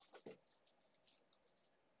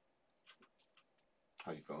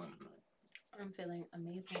How you feeling tonight? I'm feeling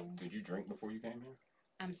amazing. Did you drink before you came here?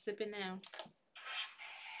 I'm sipping now.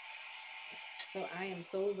 So I am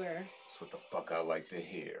sober. That's what the fuck I like to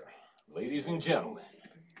hear. Ladies and gentlemen,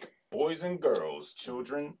 boys and girls,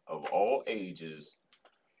 children of all ages,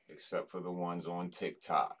 except for the ones on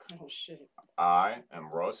TikTok. Oh, shit. I am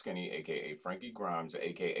Raw Skinny, a.k.a. Frankie Grimes,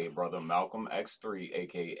 a.k.a. Brother Malcolm X3,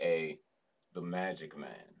 a.k.a. The Magic Man.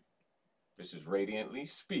 This is Rae'diantly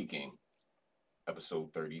speaking,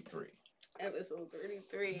 episode 33. Episode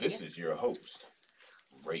 33. This is your host,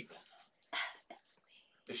 Ravynn. It's me.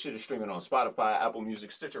 This shit is streaming on Spotify, Apple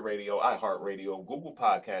Music, Stitcher Radio, iHeartRadio, Google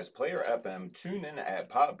Podcasts, Player FM, TuneIn app,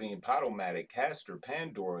 Podbean, Podomatic, Caster,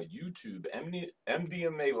 Pandora, YouTube,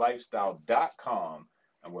 MDMALifestyle.com,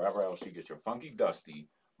 and wherever else you get your funky, dusty,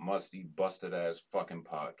 musty, busted ass fucking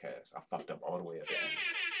podcast. I fucked up all the way at the end.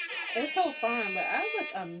 It's so fun, but I look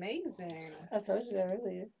amazing. I told you that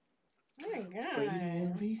earlier. Oh my god.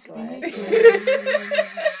 Radiantly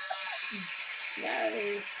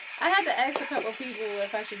Yes. I had to ask a couple people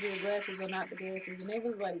if I should do the glasses or not the glasses, and they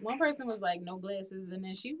was like, one person was like, no glasses, and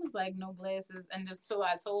then she was like, no glasses, and just so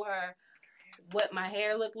I told her what my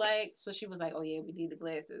hair looked like, so she was like, oh yeah, we need the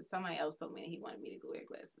glasses. Somebody else told me he wanted me to wear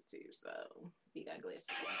glasses too, so we got glasses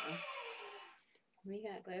on. We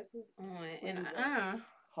got glasses on, and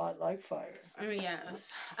Hot like fire. yes,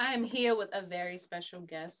 I am here with a very special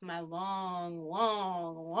guest, my long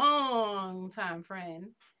time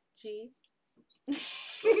friend, G.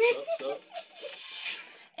 Sup.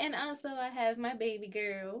 And also I have my baby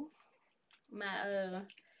girl, my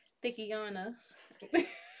Thickiana.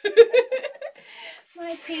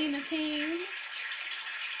 My Teen.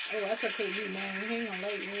 Oh, that's okay, you man. He ain't gonna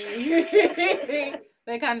like me.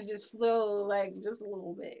 They kind of just flew like just a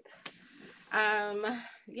little bit.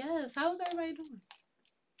 Yes, how's everybody doing?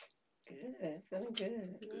 Good. Feeling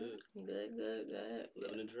good. Good.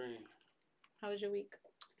 Living a dream. How was your week?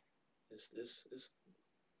 It's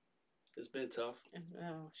been tough.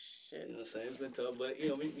 Oh shit. You know what I'm saying? It's been tough, but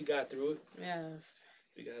we got through it. Yes.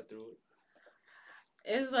 We got through it.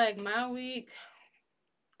 It's like my week.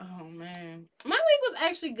 Oh man, my week was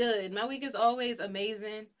actually good. My week is always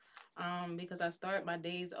amazing, because I start my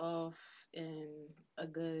days off in a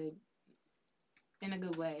good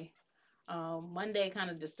way. Monday kind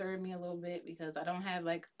of disturbed me a little bit because I don't have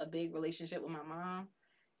like a big relationship with my mom,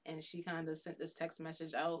 and she kind of sent this text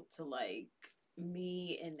message out to like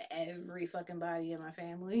me and every fucking body in my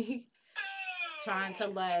family. Trying to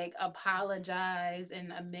like apologize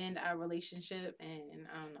and amend our relationship, and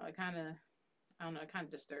I don't know, it kind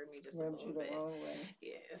of disturbed me just a little bit.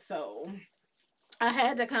 Yeah, so I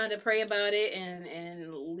had to kind of pray about it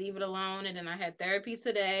and leave it alone, and then I had therapy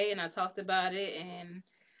today, and I talked about it, and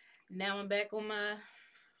now I'm back on my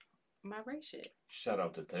race shit. Shout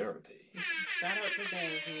out to therapy. Shout out to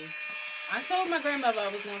therapy. I told my grandmother I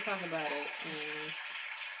was going to talk about it, and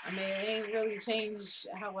I mean, it ain't really changed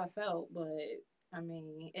how I felt, but I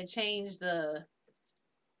mean, it changed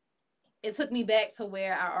it took me back to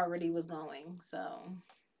where I already was going. So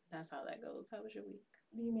that's how that goes. How was your week?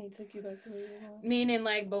 What do you mean took you back to where you were going? Meaning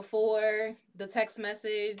like before the text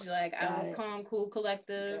message, like I was calm, cool,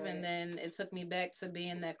 collective, and then it took me back to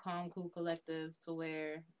being that calm, cool, collective to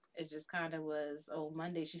where it just kind of was, oh,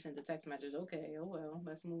 Monday she sent the text message. Okay, oh well,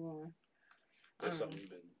 let's move on. That's something you've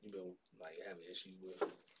been like having issues with.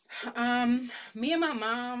 Me and my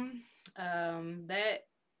mom, that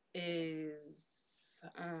is,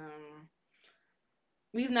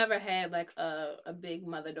 we've never had like a big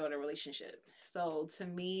mother-daughter relationship. So to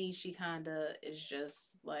me, she kind of is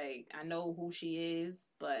just like, I know who she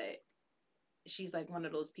is, but she's like one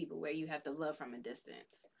of those people where you have to love from a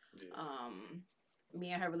distance. Yeah.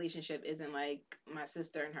 Me and her relationship isn't like my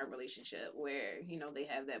sister and her relationship where, you know, they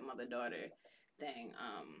have that mother-daughter thing.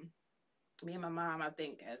 Me and my mom, I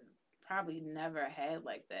think, has probably never had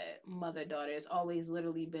like that mother-daughter. It's always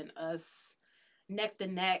literally been us neck to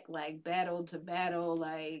neck, like battle to battle,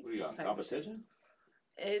 like. What are you on, competition?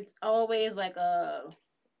 It's always like I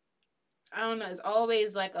don't know, it's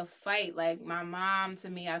always like a fight. Like my mom, to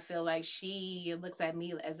me, I feel like she looks at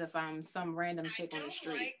me as if I'm some random chick on the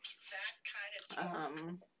street. Like that kind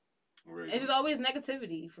of it's just always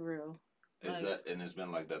negativity for real. And it's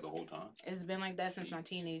been like that the whole time? It's been like that since my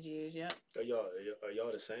teenage years, yep. Are y'all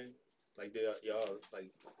the same? Like y'all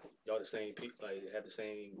the same people, like have the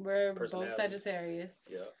same We're both Sagittarius.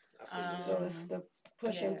 Yeah. So it's the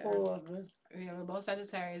push and pull of it. Yeah, we're both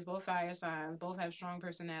Sagittarius, both fire signs, both have strong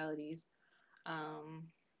personalities.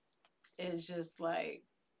 It's just like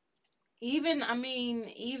even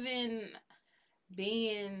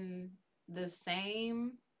being the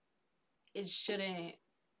same, it shouldn't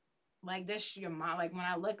like, this your mom. Like, when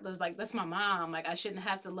I look, like, that's my mom. Like, I shouldn't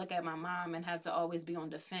have to look at my mom and have to always be on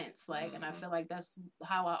defense. Like, and I feel like that's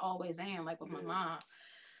how I always am, like, with my mom.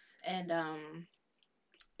 And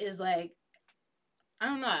is like, I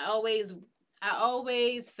don't know. I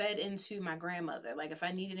always fed into my grandmother. Like, if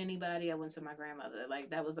I needed anybody, I went to my grandmother. Like,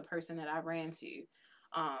 that was the person that I ran to.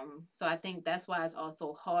 So I think that's why it's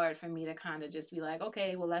also hard for me to kind of just be like,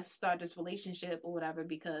 okay, well, let's start this relationship or whatever,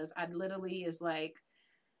 because I literally is like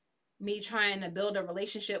me trying to build a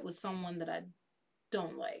relationship with someone that I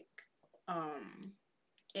don't like. And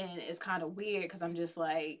it's kind of weird because I'm just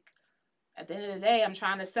like, at the end of the day, I'm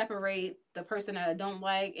trying to separate the person that I don't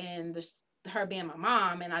like and her being my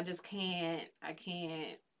mom, and I just can't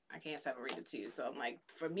separate the two. So I'm like,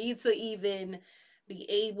 for me to even be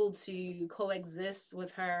able to coexist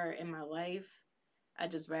with her in my life, I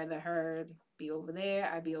just rather her be over there,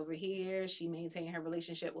 I be over here, she maintain her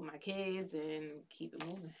relationship with my kids and keep it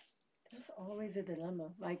moving. That's always a dilemma.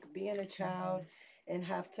 Like being a child and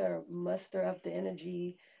have to muster up the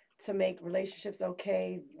energy to make relationships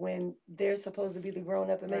okay when they're supposed to be the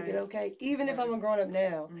grown up and make it okay. Even if I'm a grown up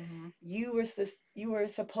now, you were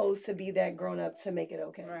supposed to be that grown up to make it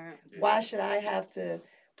okay. Right. Why should I have to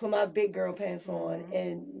put my big girl pants on?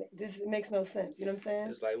 And this makes no sense. You know what I'm saying?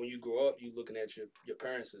 It's like when you grow up, you looking at your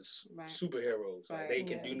parents as superheroes. Like they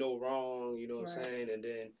can do no wrong. You know what I'm saying? And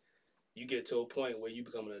then you get to a point where you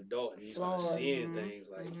become an adult and you start seeing things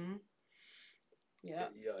like. Yeah,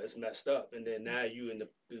 it's messed up, and then now you in the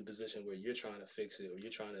position where you're trying to fix it, or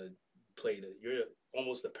you're trying to you're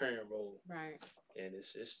almost the parent role, right? And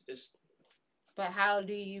it's. But how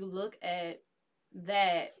do you look at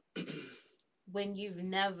that when you've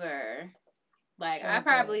never, like, I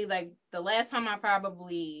probably, like, the last time I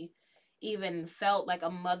probably even felt like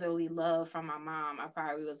a motherly love from my mom, I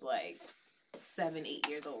probably was like 7, 8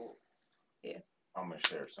 years old. Yeah. I'm gonna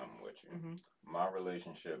share something with you. My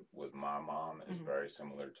relationship with my mom is very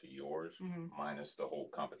similar to yours, minus the whole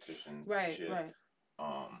competition shit. Right.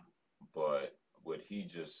 But what he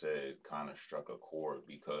just said kind of struck a chord,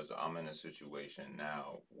 because I'm in a situation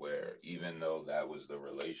now where even though that was the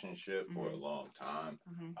relationship for a long time,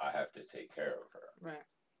 I have to take care of her. Right.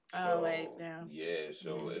 So,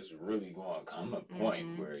 so it's really going to come a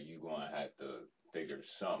point where you're going to have to figure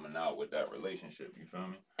something out with that relationship. You feel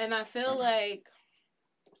me? And I feel like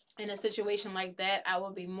in a situation like that, I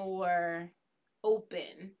would be more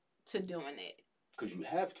open to doing it. Because you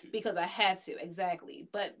have to. Because I have to, exactly.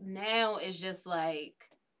 But now it's just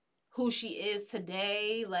like who she is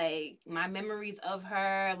today, like my memories of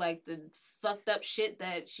her, like the fucked up shit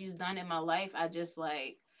that she's done in my life. I just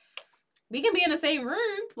like, we can be in the same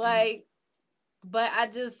room, like, but I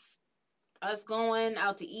just, us going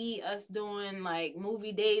out to eat, us doing like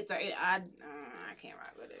movie dates, or I can't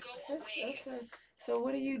ride with it. So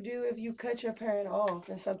what do you do if you cut your parent off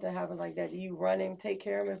and something happens like that? Do you run and take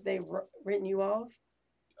care of them if they've written you off?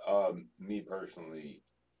 Me personally,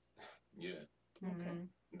 yeah. Okay.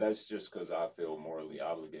 That's just because I feel morally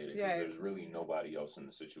obligated, because there's really nobody else in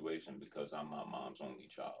the situation, because I'm my mom's only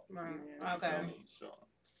child. Right. You feel me? So,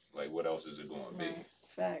 like, what else is it going to be?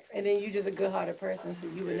 Facts. And then you just a good-hearted person, so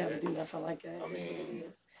you would never do nothing like that. I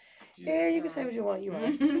mean... Yeah, you can say what you want. You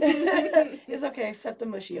right. It's okay. Accept the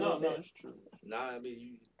mushy a little bit. No, it's true. Nah, I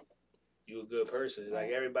mean, you a good person. Like,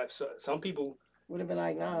 everybody, some people... would have been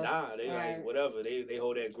like, nah, they like whatever. They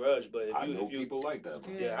hold that grudge. But if I know people like that.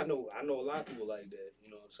 Yeah, I know a lot of people like that. You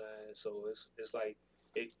know what I'm saying? So it's like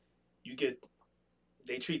they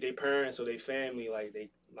treat their parents or their family like they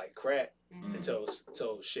like crap until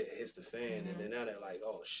shit hits the fan, and then now they're like,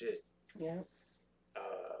 oh shit. Yeah.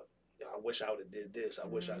 I wish I would have did this. I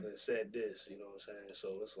wish I could have said this. You know what I'm saying?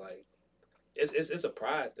 So it's like it's a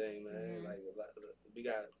pride thing, man. Like we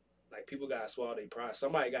got like people gotta swallow their pride.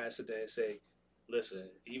 Somebody gotta sit there and say, listen,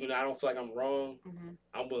 even though I don't feel like I'm wrong,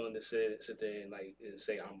 I'm willing to sit there and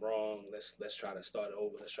say I'm wrong. Let's try to start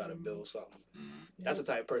over. Let's try to build something. That's the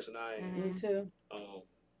type of person I am. Me too.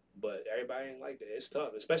 But everybody ain't like that. It's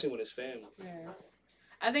tough, especially when it's family. Yeah.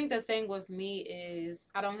 I think the thing with me is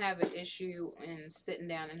I don't have an issue in sitting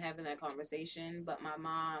down and having that conversation, but my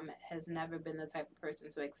mom has never been the type of person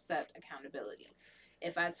to accept accountability.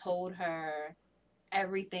 If I told her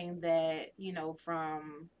everything that, you know,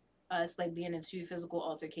 from us like being into physical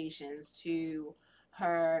altercations to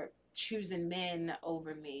her choosing men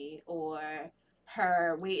over me, or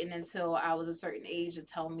her waiting until I was a certain age to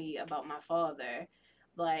tell me about my father,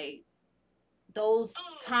 like those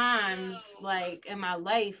times like in my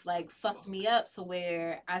life like fucked me up to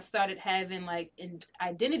where I started having like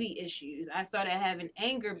identity issues. I started having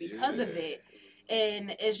anger because of it.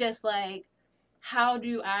 And it's just like, how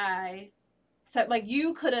do I So, like,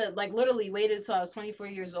 you could have, like, literally waited until I was 24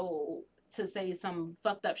 years old to say some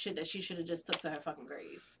fucked up shit that she should have just took to her fucking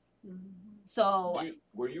grave. So,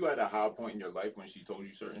 were you at a high point in your life when she told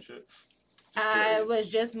you certain shit? I was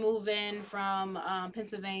just moving from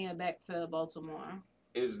Pennsylvania back to Baltimore.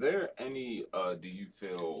 Is there any, do you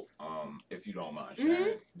feel, if you don't mind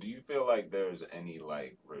sharing, do you feel like there's any,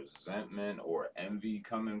 like, resentment or envy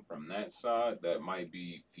coming from that side that might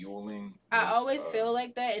be fueling this, I always feel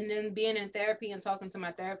like that, and then being in therapy and talking to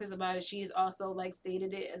my therapist about it, she's also, like,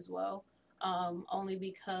 stated it as well, only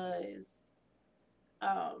because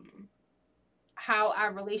how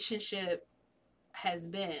our relationship has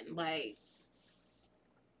been, like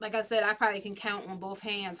I said, I probably can count on both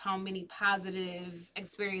hands how many positive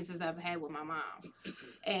experiences I've had with my mom.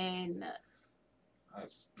 And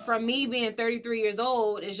from me being 33 years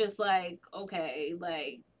old, it's just like, okay,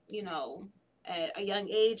 like, you know, at a young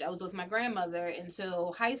age, I was with my grandmother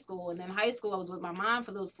until high school. And then high school, I was with my mom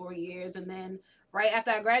for those 4 years. And then right after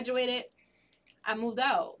I graduated, I moved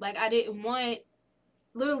out. Like, I didn't want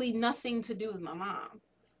literally nothing to do with my mom.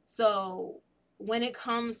 So when it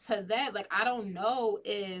comes to that, like, I don't know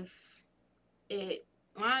if it,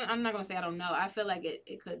 well, I'm not going to say I don't know. I feel like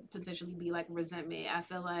it could potentially be like resentment. I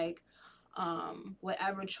feel like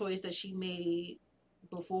whatever choice that she made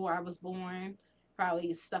before I was born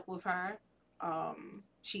probably stuck with her.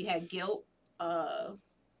 She had guilt. I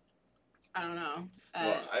don't know.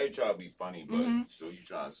 Well, I ain't trying to be funny, but so you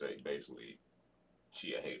trying to say basically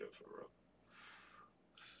she a hater for real?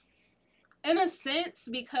 In a sense,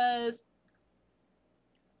 because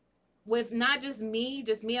with not just me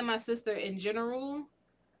and my sister in general,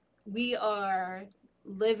 we are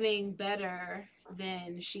living better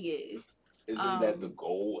than she is. Isn't that the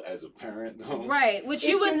goal as a parent, though? Right, which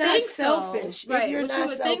you would think selfish. Right, if you're not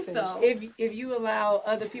selfish, if you allow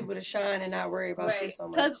other people to shine and not worry about shit so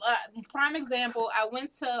much. Because prime example, I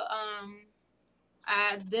went to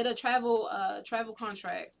I did a travel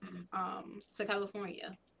contract to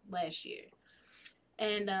California last year.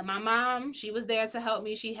 And my mom, she was there to help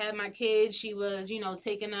me. She had my kids. She was, you know,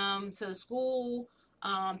 taking them to school,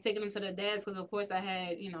 taking them to their dads, because, of course, I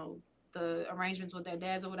had, you know, the arrangements with their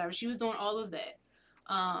dads or whatever. She was doing all of that.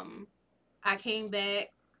 I came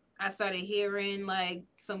back. I started hearing, like,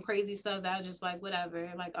 some crazy stuff that I was just like,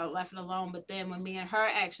 whatever. Like, I left it alone. But then when me and her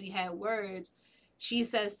actually had words, she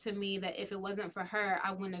says to me that if it wasn't for her,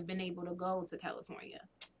 I wouldn't have been able to go to California.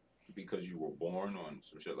 Because you were born on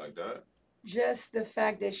some shit like that? Just the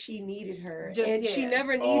fact that she needed her. She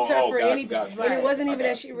never needs her for anything. And it wasn't even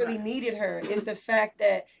that she really needed her. It's the fact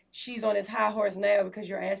that she's on this high horse now because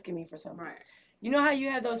you're asking me for something. Right. You know how you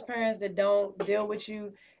have those parents that don't deal with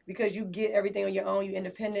you because you get everything on your own, you're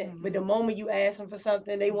independent, but the moment you ask them for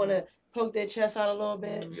something, they want to poke their chest out a little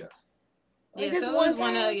bit. Yes. Yeah, so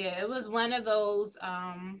it was one of those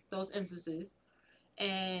instances.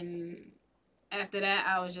 And after that,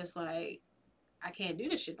 I was just like, I can't do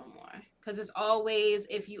this shit no more. Because it's always,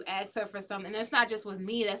 if you ask her for something, and it's not just with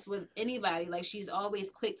me, that's with anybody. Like, she's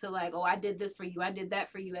always quick to like, oh, I did this for you, I did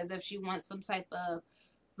that for you, as if she wants some type of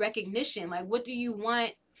recognition. Like, what do you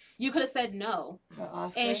want? You could have said no.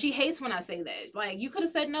 And she hates when I say that. Like, you could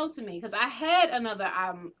have said no to me, because I had another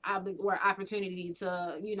opportunity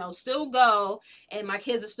to, you know, still go, and my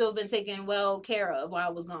kids have still been taken well care of while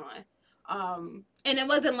I was gone. And it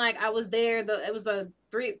wasn't like I was there. It was a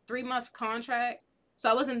three-month contract. So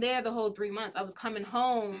I wasn't there the whole 3 months. I was coming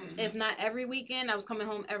home, if not every weekend, I was coming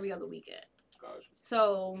home every other weekend. Gotcha.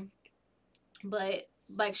 So, but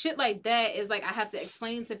like shit like that is like I have to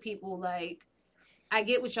explain to people, like, I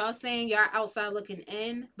get what y'all saying, y'all outside looking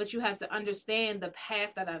in, but you have to understand the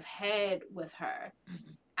path that I've had with her.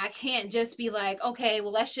 I can't just be like, okay,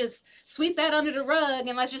 well, let's just sweep that under the rug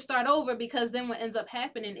and let's just start over, because then what ends up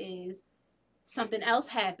happening is something else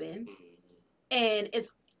happens and it's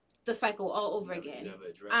the cycle all over again.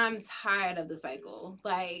 I'm tired of the cycle.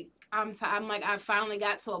 Like, I'm like, I finally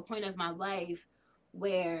got to a point of my life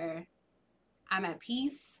where I'm at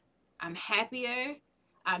peace. I'm happier.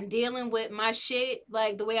 I'm dealing with my shit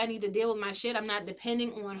like the way I need to deal with my shit. I'm not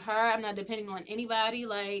depending on her. I'm not depending on anybody.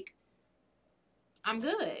 Like, I'm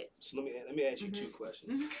good. So let me ask you two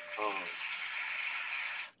questions.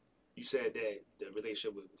 You said that the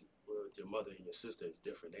relationship with your mother and your sister is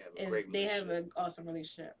different. They have a great relationship. They have an awesome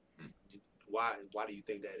relationship. Why do you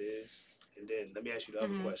think that is? And then let me ask you the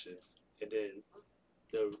other question. And then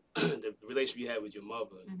the relationship you had with your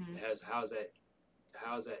mother, how's that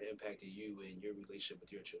impacted you and your relationship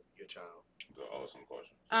with your child? That's an awesome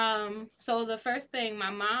question. So the first thing, my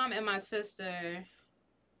mom and my sister,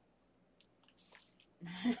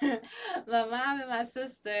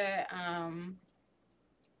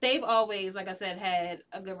 they've always, like I said, had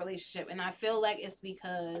a good relationship. And I feel like it's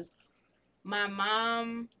because my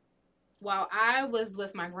mom, while I was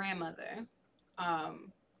with my grandmother,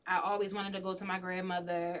 I always wanted to go to my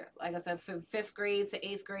grandmother. Like I said, from 5th grade to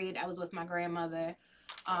 8th grade, I was with my grandmother.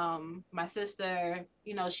 My sister,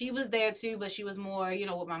 you know, she was there too, but she was more, you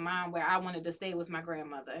know, with my mom, where I wanted to stay with my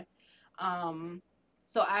grandmother.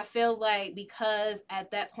 So I feel like because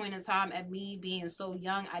at that point in time, at me being so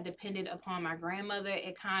young, I depended upon my grandmother,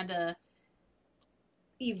 it kind of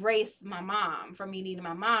erased my mom from me needing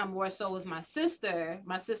my mom. More so with my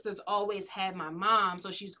sister's always had my mom,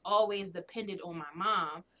 so she's always depended on my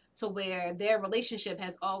mom, to where their relationship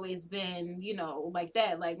has always been, you know, like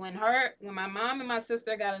that. Like when my mom and my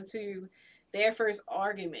sister got into their first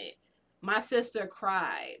argument, my sister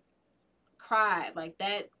cried like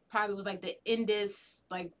that. Probably was like the end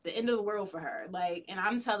of the world for her. Like, and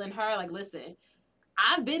I'm telling her, like, listen,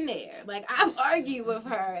 I've been there. Like, I've argued with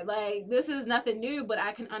her. Like, this is nothing new, but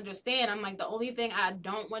I can understand. I'm like, the only thing I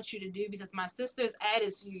don't want you to do, because my sister's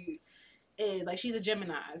attitude is, like, she's a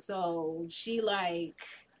Gemini. So she'll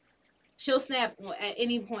snap at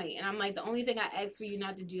any point. And I'm like, the only thing I ask for you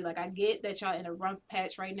not to do, like, I get that y'all in a rough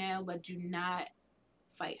patch right now, but do not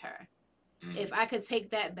fight her. Mm-hmm. If I could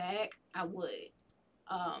take that back, I would.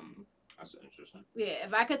 That's interesting. Yeah,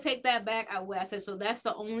 if I could take that back, I would. I said, so that's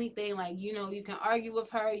the only thing, like, you know, you can argue with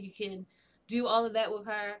her, you can do all of that with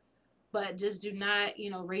her, but just do not,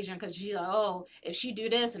 you know, rage on, because she's like, oh, if she do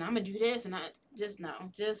this and I'm gonna do this, and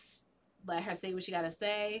just let her say what she gotta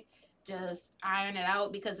say, just iron it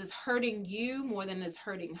out, because it's hurting you more than it's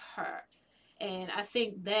hurting her. And I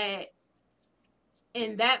think that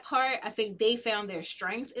in that part, I think they found their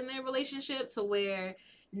strength in their relationship, to where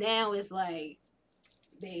now it's like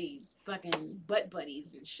they fucking butt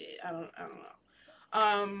buddies and shit. I don't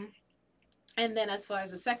know. And then as far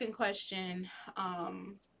as the second question,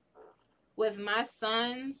 with my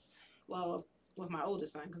sons, well, with my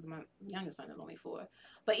oldest son, because my youngest son is only 4,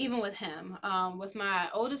 but even with him, with my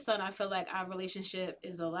oldest son, I feel like our relationship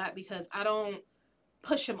is a lot, because I don't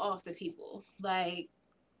push him off to people. Like,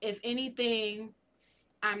 if anything,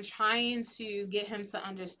 I'm trying to get him to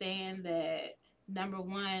understand that, number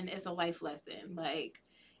one, it's a life lesson. Like,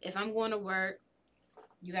 if I'm going to work,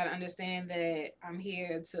 you got to understand that I'm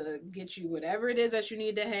here to get you whatever it is that you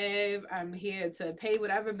need to have. I'm here to pay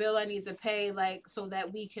whatever bill I need to pay, like, so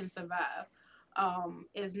that we can survive.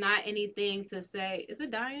 It's not anything to say. Is it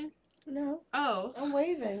dying? No. Oh. I'm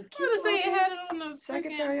waving. I was going to say it had it on the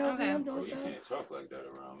secretary over okay. Bro, you can't talk like that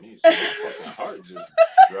around me. So my fucking heart just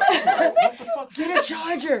dropped. What the fuck? Get a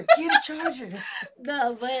charger. Get a charger.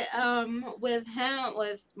 No, but with him,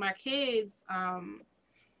 with my kids,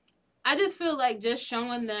 I just feel like just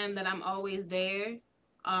showing them that I'm always there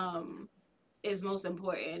is most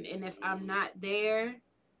important. And if I'm not there,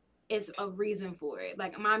 it's a reason for it.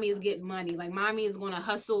 Like, mommy is getting money. Like, mommy is going to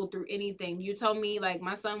hustle through anything. You told me, like,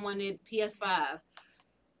 my son wanted PS5.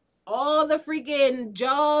 All the freaking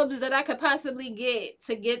jobs that I could possibly get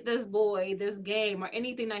to get this boy this game or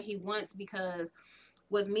anything that he wants, because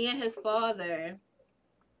with me and his father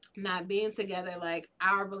not being together, like,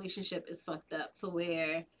 our relationship is fucked up to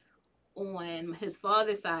where on his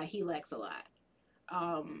father's side, he lacks a lot.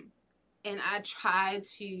 And I try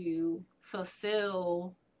to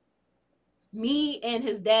fulfill me and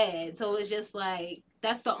his dad. So it's just like,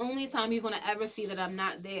 that's the only time you're going to ever see that I'm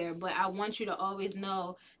not there. But I want you to always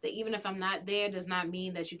know that even if I'm not there, does not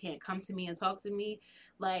mean that you can't come to me and talk to me.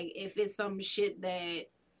 Like, if it's some shit that,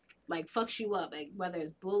 like, fucks you up, like, whether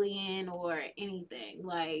it's bullying or anything,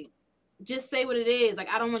 like, just say what it is. Like,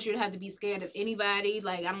 I don't want you to have to be scared of anybody.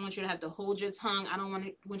 Like, I don't want you to have to hold your tongue. I don't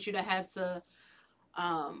want you to have to,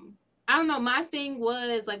 I don't know. My thing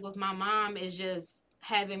was, like, with my mom is just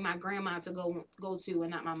having my grandma to go to and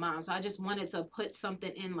not my mom. So I just wanted to put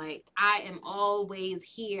something in, like, I am always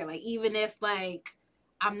here. Like, even if, like,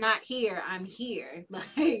 I'm not here, I'm here.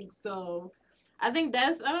 Like, so I think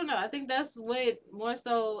that's, I don't know. I think that's what more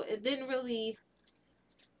so, it didn't really,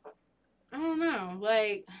 I don't know.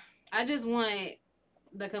 Like, I just want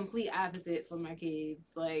the complete opposite for my kids,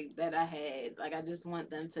 like, that I had. Like, I just want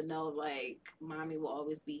them to know, like, mommy will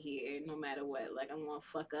always be here no matter what. Like, I'm going to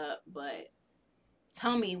fuck up, but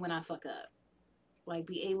tell me when I fuck up. Like,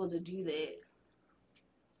 be able to do that.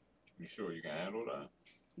 You sure you can handle that?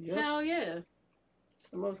 Yep. Hell yeah. It's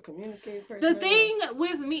the most communicative person. The thing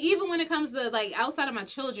with me, even when it comes to, like, outside of my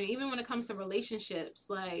children, even when it comes to relationships,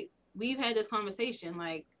 like, we've had this conversation.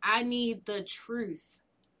 Like, I need the truth.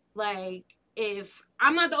 Like, if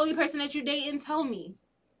I'm not the only person that you're dating, tell me.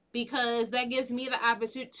 Because that gives me the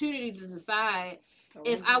opportunity to decide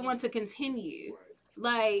if I want to continue.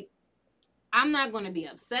 Like, I'm not going to be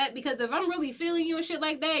upset, because if I'm really feeling you and shit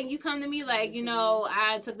like that, and you come to me like, you know,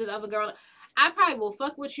 I took this other girl, I probably will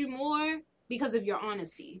fuck with you more because of your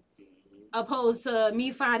honesty, opposed to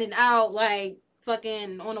me finding out like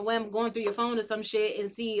fucking on a whim going through your phone or some shit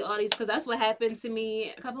and see all these, because that's what happened to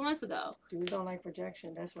me a couple months ago. Dudes don't like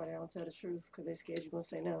rejection. That's why they don't tell the truth, because they're scared you're going to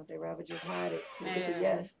say no. They rather just hide it to get the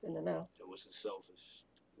yes than the no. That was selfish.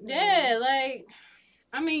 Yeah, like,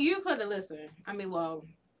 I mean, you could have listened. I mean, well,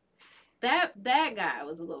 that guy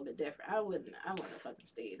was a little bit different. I wouldn't have fucking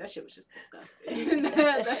stayed. That shit was just disgusting.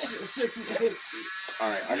 That shit was just nasty. All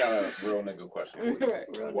right, I got a real nigga question for you.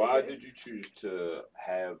 Right, Why did you choose to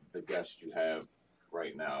have the guest you have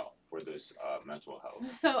right now for this mental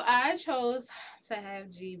health? So I chose to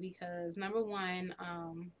have G because, number one,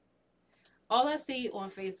 all I see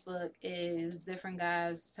on Facebook is different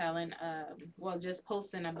guys telling, just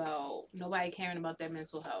posting about nobody caring about their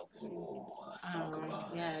mental health. Ooh, let's talk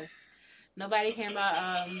about it. Yes. Nobody caring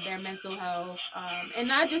about their mental health. And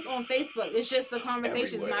not just on Facebook. It's just the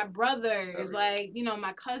conversations. Everywhere. My brothers, like, you know,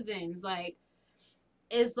 my cousins, like,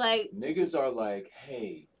 it's like... Niggas are like,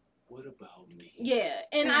 hey, what about me? Yeah.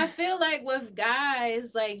 And I feel like with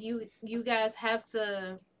guys, like, you guys have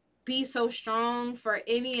to be so strong for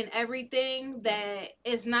any and everything that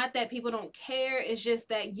it's not that people don't care. It's just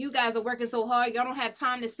that you guys are working so hard. Y'all don't have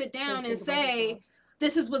time to sit down and say,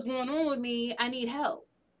 this is what's going on with me. I need help.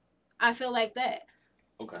 I feel like that.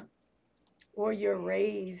 Okay. Or you're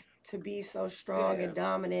raised to be so strong and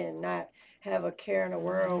dominant and not have a care in the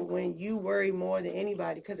world when you worry more than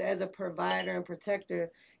anybody. Because as a provider and protector,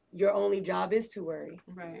 your only job is to worry.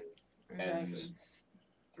 Right. And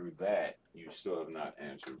through that, you still have not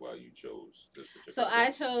answered why you chose this particular. So I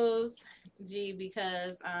chose G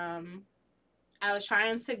because I was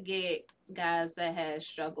trying to get guys that had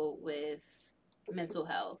struggled with mental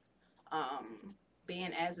health.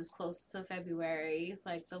 Being as it's close to February,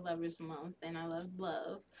 like the Lovers Month, and I love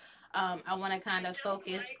love. I want to kind of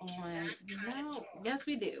focus on. Yes,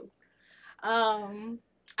 we do.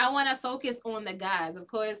 I want to focus on the guys. Of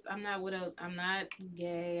course, I'm not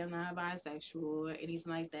gay. I'm not bisexual or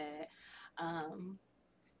anything like that.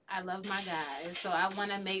 I love my guys, so I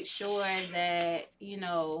want to make sure that, you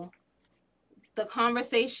know, the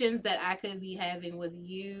conversations that I could be having with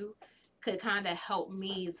you could kind of help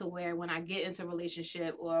me to where when I get into a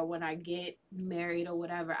relationship or when I get married or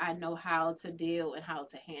whatever, I know how to deal and how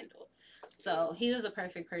to handle. So he was a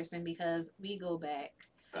perfect person because we go back.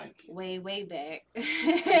 Thank you. Way, way back.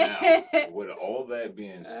 Now, with all that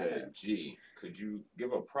being said, G, could you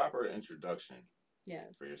give a proper introduction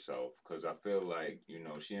for yourself? Because I feel like, you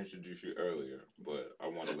know, she introduced you earlier, but I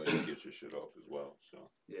want to let you get your shit off as well.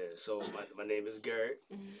 So my name is Garrett.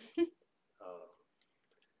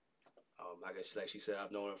 Like she said,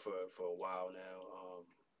 I've known her for a while now.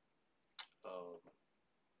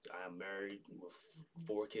 I am married with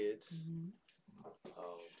 4 kids.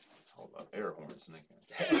 Hold up, air horns, nigga.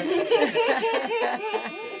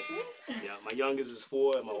 Yeah, my youngest is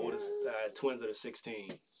 4, and my oldest twins are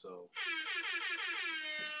 16. So.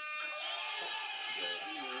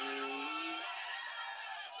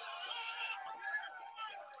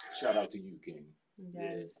 Shout out to you, King.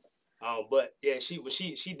 Yes. But yeah, she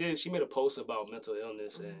made a post about mental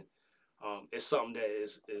illness, and it's something that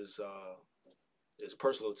is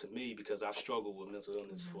personal to me because I've struggled with mental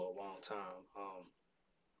illness for a long time.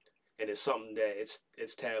 And it's something that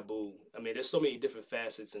it's taboo. I mean, there's so many different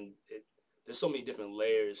facets and there's so many different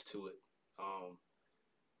layers to it.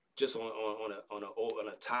 Just on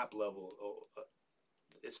a top level,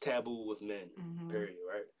 it's taboo with men. Period.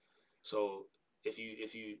 Right. So if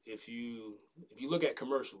you look at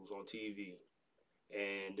commercials on TV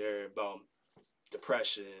and they're about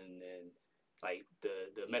depression and like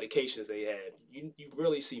the medications they have, you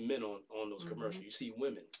really see men on those commercials. You see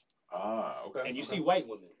women. Okay. And you see white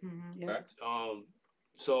women. Okay.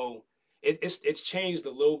 So it's changed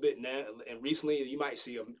a little bit now. And recently, you might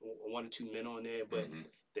see 1 or 2 men on there, but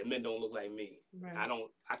the men don't look like me. Right.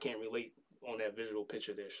 I can't relate on that visual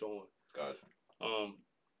picture they're showing. Gotcha.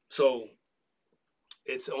 So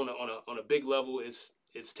it's on a big level. It's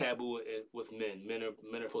taboo with men. Men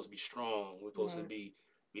are supposed to be strong. We're supposed to be.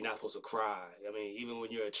 We're not supposed to cry. I mean, even when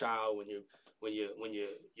you're a child, when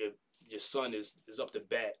your son is up to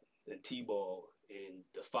bat in T-ball and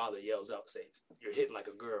the father yells out, says, "You're hitting like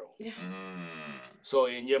a girl." Yeah. So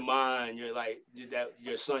in your mind, you're like that.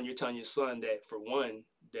 You're telling your son that for one,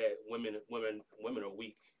 that women are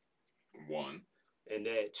weak. 1. And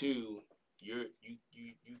that 2, you're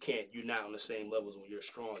not on the same levels when you're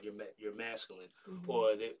strong. You're masculine.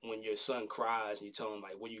 Or that when your son cries and you tell him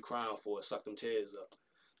like, "What are you crying for?" Suck them tears up.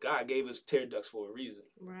 God gave us tear ducts for a reason.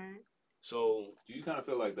 Right. So do you kind of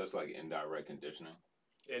feel like that's like indirect conditioning?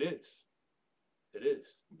 It is. It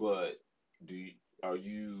is. But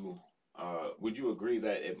would you agree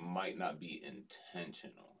that it might not be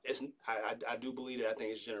intentional? I do believe that. I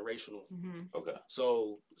think it's generational. Mm-hmm. Okay.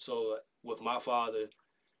 So with my father,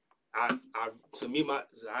 I'm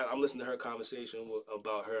listening to her conversation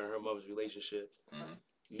about her and her mother's relationship. Mm-hmm.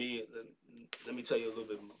 Let me tell you a little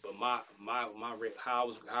bit. But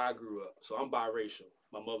how I grew up. So I'm biracial.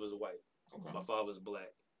 My mother's white. Okay. My father's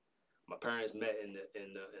black. My parents met in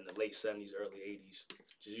the late 70s, early 80s.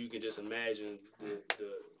 So you can just imagine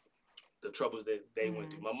the troubles that they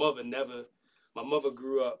went through. My mother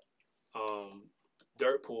grew up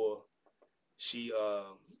dirt poor.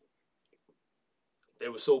 They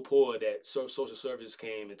were so poor that social services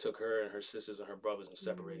came and took her and her sisters and her brothers and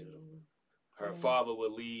separated them. Her father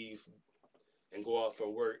would leave and go out for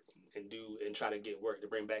work and try to get work to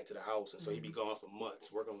bring back to the house, and so he'd be gone for months,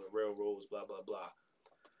 working on the railroads, blah blah blah.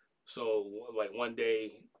 So like one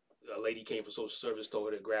day, a lady came from social service,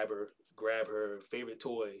 told her to grab her favorite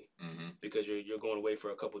toy because you're going away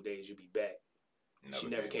for a couple of days, you'll be back. She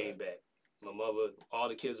never came back. My mother, all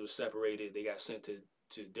the kids were separated. They got sent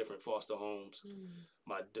to different foster homes.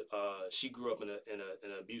 She grew up in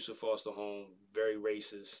an abusive foster home, very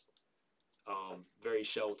racist, very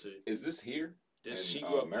sheltered. Is this here? She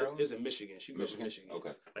grew up. Maryland? It's in Michigan. She grew up in Michigan.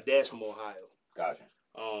 Okay. My dad's from Ohio. Gotcha.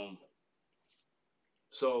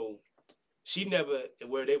 So she never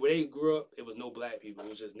where they grew up. It was no black people. It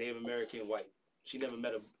was just Native American, white. She never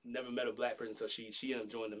met a black person until she ended up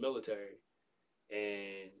joining the military,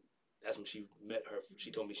 and that's when she met her. She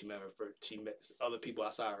told me she met her first. She met other people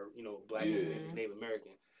outside her, black and Native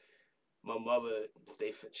American. My mother,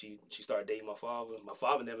 she started dating my father. My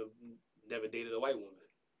father never dated a white woman.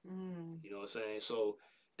 You know what I'm saying? So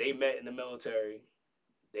they met in the military.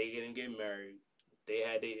 They didn't get married. They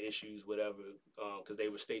had their issues, whatever, because they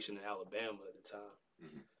were stationed in Alabama at the time.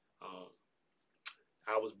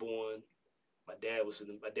 I was born. My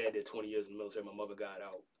dad did 20 years in the military. My mother got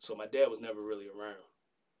out, so my dad was never really around.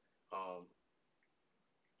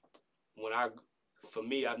 For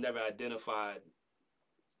me, I've never identified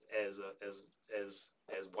as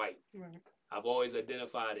white. Right. I've always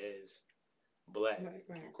identified as black. Right.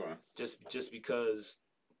 Okay. Just because,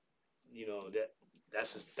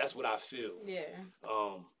 that's what I feel. Yeah.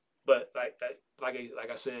 But like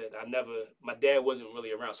I said, my dad wasn't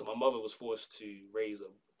really around, so my mother was forced to raise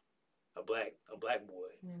a black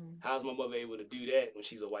boy. How's my mother able to do that when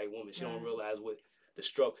she's a white woman? She don't realize what the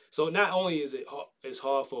struggle. So not only is it's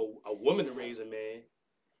hard for a woman to raise a man,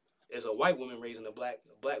 it's a white woman raising a black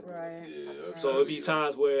boy. Right. Yeah, so it'd be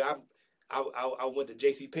times where I went to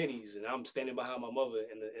JCPenney's and I'm standing behind my mother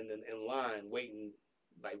in line waiting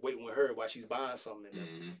with her while she's buying something,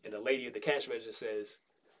 and the lady at the cash register says,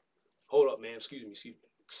 "Hold up, ma'am. Excuse me,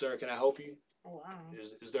 sir. Can I help you? Oh, wow.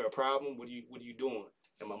 Is there a problem? What are you doing?"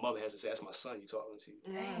 And my mother has to say, "That's my son you talking to."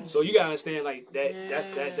 Mm. So you gotta understand like that. Yeah. That's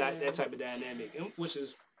that type of dynamic, which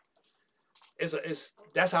is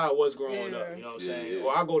that's how I was growing up. You know what I'm saying? Yeah.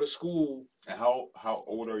 Or I go to school. And how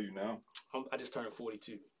old are you now? I just turned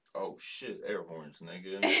 42. Oh shit, air horns,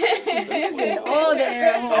 nigga. All the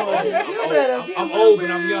air horns. I'm old,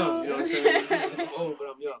 but I'm young. You know what I'm saying? I'm old, but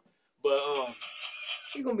I'm young. But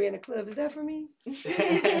you gonna be in the club? Is that for me?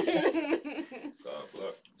 God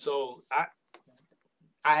bless. So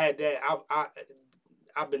I had that.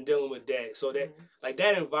 I've been dealing with that. So that like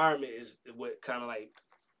that environment is what kind of like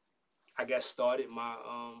I guess started my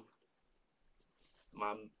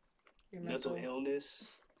my mental illness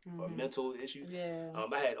or mental issues. Yeah.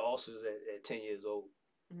 I had ulcers at 10 years old.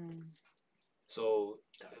 So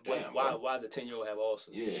Damn, why does a 10-year-old have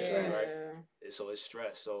ulcers? Yeah. Right. So it's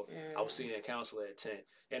stress. So I was seeing a counselor at 10,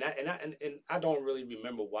 and I don't really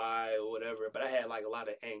remember why or whatever, but I had like a lot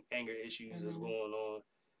of anger issues that's going on.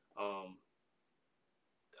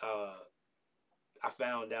 I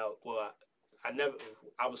found out. Well, I'm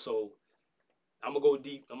gonna go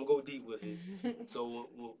deep. I'm gonna go deep with it. So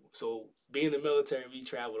being in the military, we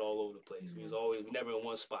traveled all over the place. We was never in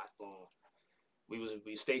one spot long.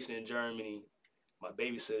 We stationed in Germany. My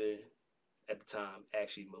babysitter at the time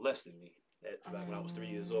actually molested me when I was 3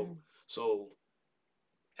 years old. So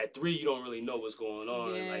at 3, you don't really know what's going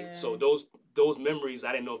on. Yeah. Like so those memories,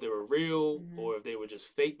 I didn't know if they were real or if they were just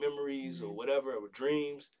fake memories or whatever, or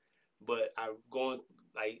dreams. But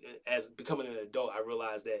as becoming an adult, I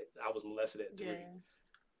realized that I was molested at 3.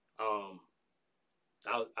 Yeah.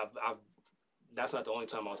 That's not the only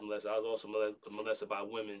time I was molested. I was also molested by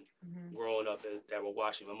women growing up that were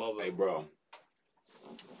watching my mother. Hey, bro.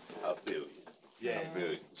 I feel you. Yeah.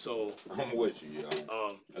 So I'm with you,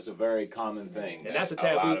 yo. That's a very common thing. And that's a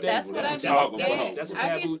taboo thing. That's what I be scared. That's a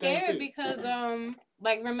taboo thing scared too. because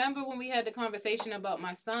like remember when we had the conversation about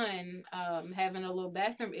my son having a little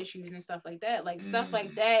bathroom issues and stuff like that. Like stuff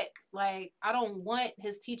like that. Like I don't want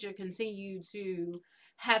his teacher continue to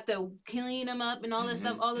have to clean him up and all that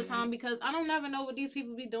stuff all the time because I don't never know what these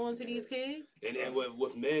people be doing to these kids. And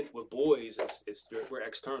with men, with boys, we're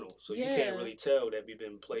external, so you can't really tell that we've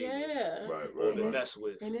been played with, or been messed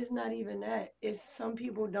with. And it's not even that. It's some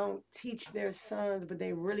people don't teach their sons, but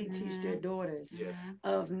they really teach their daughters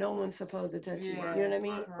of no one's supposed to touch you. You know what I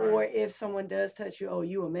mean? Or if someone does touch you, oh,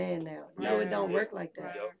 you a man now. No, it don't work like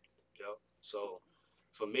that. Yep. So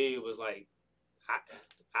for me, it was like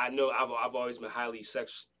I know I've always been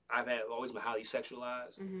always been highly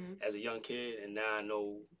sexualized as a young kid, and now I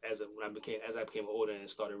know as I became older and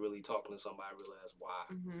started really talking to somebody, I realized why.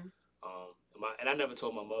 And I never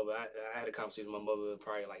told my mother. I had a conversation with my mother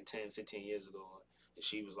probably like 10, 15 years ago, and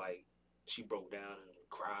she was like, she broke down and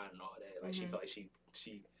cried and all that. Like she felt like she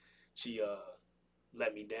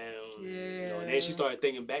let me down. You know, and then she started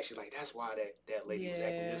thinking back. She's like, that's why that lady was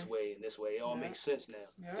acting this way and this way. It all makes sense now.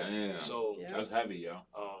 Damn. So that's heavy, yo.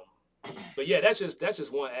 But yeah, that's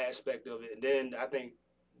just one aspect of it. And then I think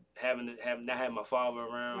not having my father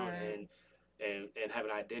around and having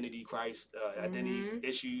identity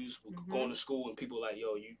issues, going to school and people like,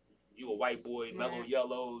 yo, you a white boy, mellow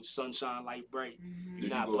yellow, sunshine light bright. You're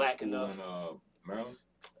not black enough. In, Maryland?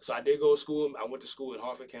 So I did go to school. I went to school in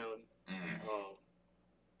Harford County.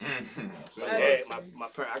 My dad,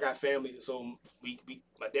 I got family. So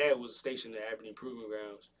my dad was stationed at Aberdeen Proving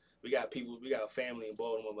Grounds. We got family in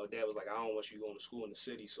Baltimore. My dad was like, I don't want you going to school in the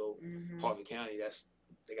city. So Harford County,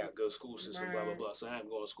 they got good school system, blah blah blah. So I am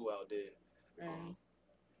going to school out there.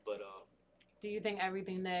 Do you think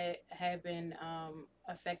everything that happened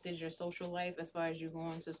affected your social life as far as you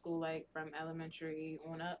going to school, like from elementary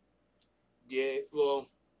on up? Yeah, well,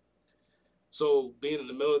 so being in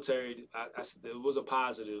the military, it was a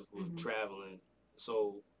positive with traveling.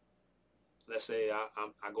 So let's say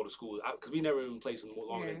I go to school, because we never been placed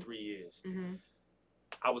longer than 3 years.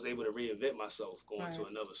 I was able to reinvent myself going to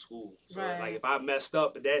another school. So like if I messed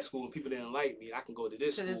up at that school and people didn't like me, I can go to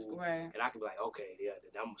this school and I can be like, okay, yeah,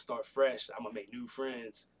 I'm gonna start fresh. I'm gonna make new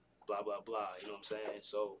friends, blah blah blah. You know what I'm saying?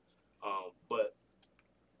 So,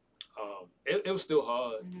 it was still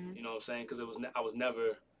hard. You know what I'm saying? Because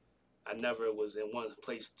I never was in one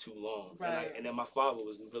place too long. And then my father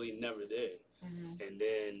was really never there. And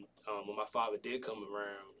then when my father did come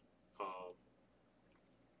around,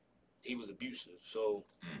 he was abusive. So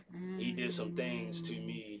he did some things to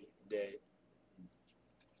me that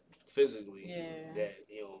physically that,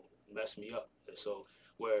 messed me up. And so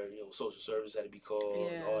where, social service had to be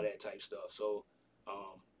called and all that type stuff. So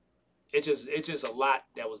it's just a lot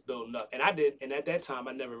that was building up. And at that time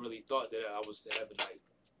I never really thought that I was having like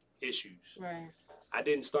issues. I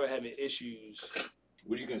didn't start having issues.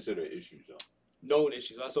 What do you consider issues though? Known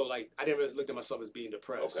issues. So like I never looked at myself as being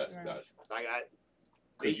depressed. Okay, gotcha. Like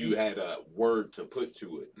because you had a word to put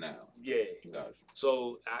to it now. Yeah. Gotcha.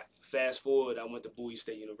 So I fast forward, I went to Bowie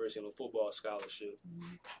State University on a football scholarship.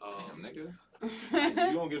 Damn, nigga.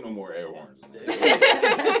 You don't get no more air horns.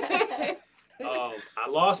 I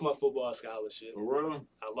lost my football scholarship. For real?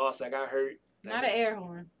 I got hurt. Not an air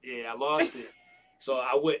horn. Yeah, I lost it. So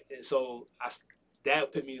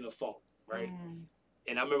Dad put me in a funk, right?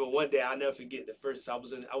 And I remember one day, I'll never forget the first. I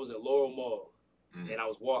was in Laurel Mall, and I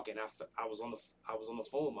was walking. I was on the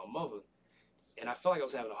phone with my mother, and I felt like I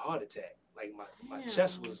was having a heart attack. Like my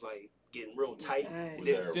chest was like getting real tight. It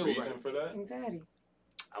didn't feel right. For that? Anxiety.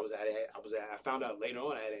 I found out later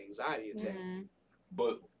on I had an anxiety attack.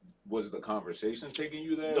 But was the conversation taking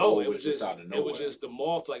you there? No, it was just out of nowhere? It was just the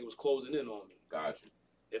mall felt like it was closing in on me. Gotcha.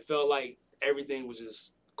 It felt like everything was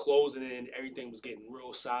just closing in. Everything was getting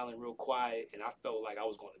real silent, real quiet, and I felt like I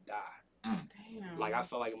was going to die. Damn. Like I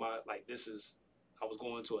felt like I was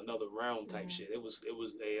going to another realm type shit.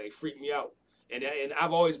 It freaked me out. And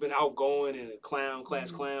I've always been outgoing and a clown,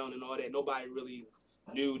 class clown, and all that. Nobody really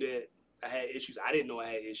knew that I had issues. I didn't know I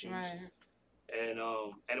had issues. And ended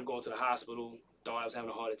up going to the hospital. Thought I was having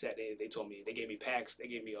a heart attack. They told me, they gave me Pax. They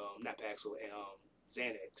gave me not Paxil and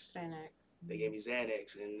Xanax. They gave me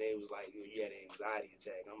Xanax, and they was like, you had an anxiety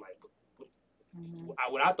attack. I'm like,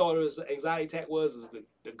 what I thought it was anxiety attack is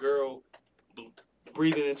the girl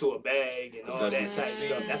breathing into a bag and all that type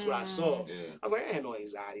stuff. That's what I saw. Yeah. I was like, I had no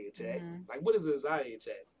anxiety attack. Like, what is an anxiety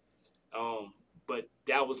attack? But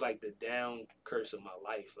that was like the down curse of my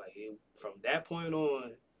life. Like from that point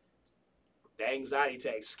on, that anxiety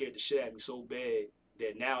attack scared the shit out of me so bad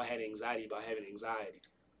that now I had anxiety about having anxiety.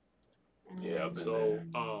 Yeah, I've been So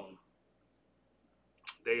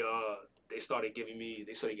there. they started giving me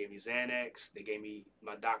Xanax. They gave me,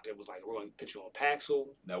 my doctor was like, we're going to put you on Paxil.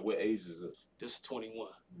 Now, what age is this? This is 21.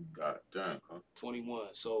 God damn, huh? 21.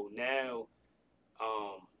 So now,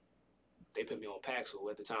 they put me on Paxil.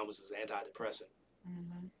 At the time, it was an antidepressant.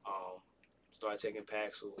 Started taking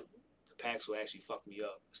Paxil. The Paxil actually fucked me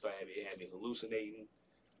up. It had me hallucinating,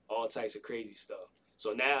 all types of crazy stuff.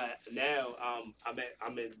 So now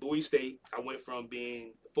I'm in Bowie State. I went from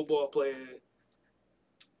being a football player,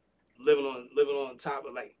 living on top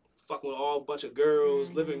of like fucking with all bunch of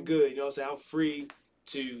girls, living good, you know what I'm saying? I'm free,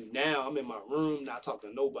 to now I'm in my room, not talking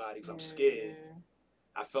to nobody because I'm scared.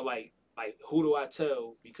 I feel like who do I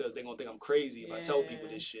tell, because they're gonna think I'm crazy if I tell people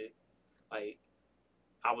this shit. Like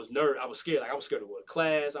I was scared. Like I was scared to go to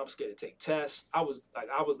class. I was scared to take tests. I was like,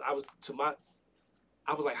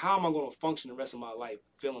 how am I gonna function the rest of my life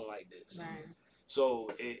feeling like this? Right. So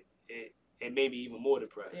it made me even more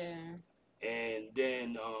depressed. Yeah. And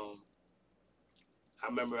then I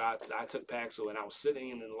remember I took Paxil and I was sitting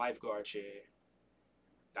in the lifeguard chair.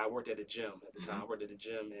 I worked at the gym at the time. I worked at the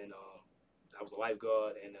gym and I was a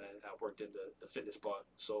lifeguard, and then I worked in the fitness park.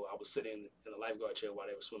 So I was sitting in the lifeguard chair while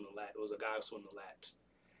they were swimming laps. It was a guy swimming laps.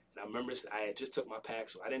 And I remember I had just took my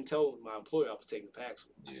Paxil. I didn't tell my employer I was taking the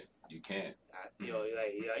Paxil. Yeah, you can't.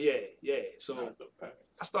 So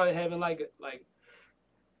I started having I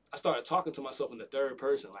started talking to myself in the third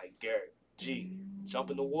person, like, Garrett, G,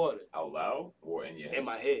 jump in the water. Out loud or in your head? In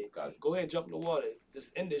my head. Gotcha. Go ahead, jump in the water.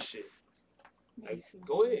 Just end this shit. Like,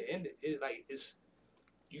 go ahead, end it.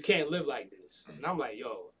 You can't live like this. And I'm like,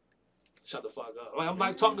 yo, shut the fuck up. Like, I'm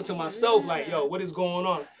like talking to myself, like, yo, what is going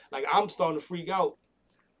on? Like, I'm starting to freak out.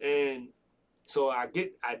 And so I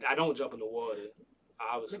don't jump in the water,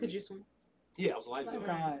 obviously. Look at you swim. Yeah, I was like, Oh,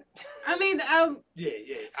 God. I mean, yeah.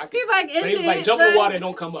 I could, he's like, it was like, jump in the water and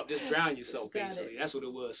don't come up. Just drown yourself, basically. That's what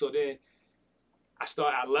it was. So then I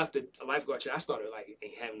left the lifeguard chair. I started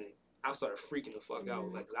freaking the fuck out.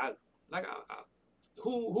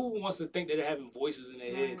 Who wants to think that they're having voices in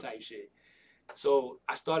their head type shit? So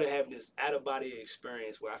I started having this out-of-body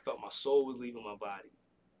experience where I felt my soul was leaving my body.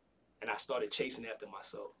 And I started chasing after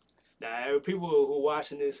myself. Now, people who are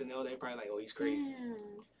watching this and they're probably like, oh, he's crazy.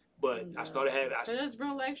 But I started having... That's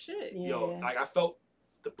real life shit. Yo, like, I felt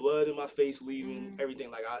the blood in my face leaving, everything.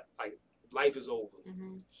 Like, life is over.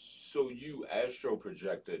 So you astro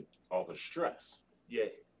projected off of stress. Yeah.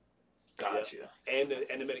 Gotcha. Yeah. And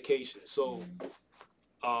the medication. So,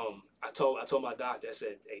 I told my doctor, I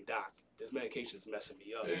said, hey, doc, this medication is messing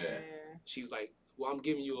me up. Yeah. She was like, well, I'm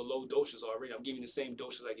giving you a low doses already. I'm giving you the same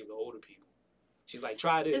doses I give to older people. She's like,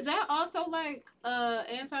 try this. Is that also like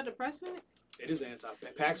antidepressant? It is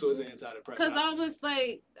Paxil is an antidepressant. Because I was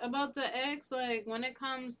like about to ask, like, when it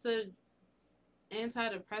comes to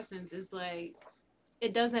antidepressants, it's like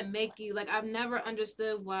it doesn't make you, like, I've never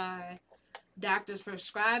understood why doctors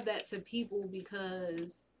prescribe that to people,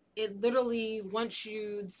 because it literally wants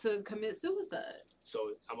you to commit suicide.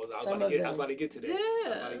 So I was about to get to that. Yeah. I was about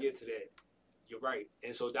to get to that. You're right.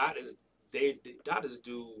 And so doctors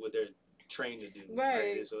do what they're trained to do.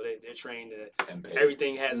 Right. So they're trained to,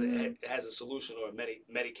 everything has a solution or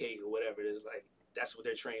medicate or whatever it is. Like, that's what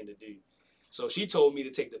they're trained to do. So she told me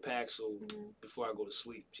to take the Paxil before I go to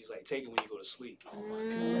sleep. She's like, take it when you go to sleep. Oh my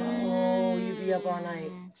God. Oh, you be up all night.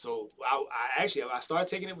 So I started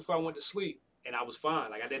taking it before I went to sleep, and I was fine.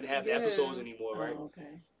 Like, I didn't have the episodes anymore, right? Oh,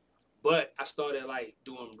 okay. But I started like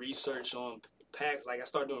doing research on I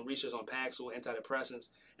started doing research on Paxil, antidepressants,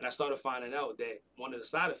 and I started finding out that one of the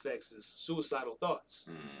side effects is suicidal thoughts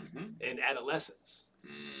in adolescence.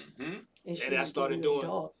 And I started doing,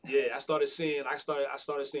 I started seeing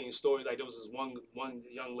stories. Like, there was this one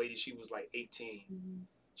young lady. She was like 18.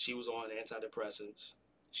 She was on antidepressants.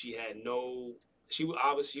 She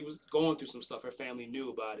was going through some stuff. Her family knew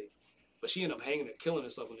about it, but she ended up killing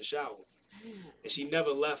herself in the shower. And she never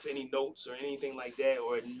left any notes or anything like that,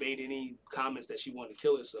 or made any comments that she wanted to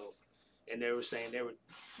kill herself. And they were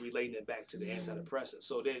relating it back to the antidepressants.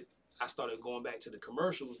 So then I started going back to the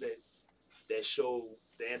commercials that show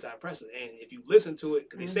the antidepressants. And if you listen to it,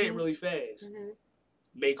 because they say it really fast,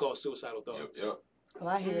 may cause suicidal thoughts. Yep. Well,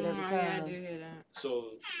 I hear it every time. Yeah, I do hear that.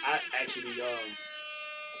 So I actually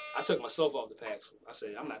I took myself off the Paxil. I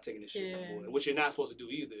said, I'm not taking this shit anymore. Which you're not supposed to do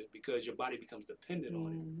either, because your body becomes dependent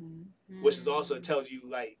on it. Which is also tells you,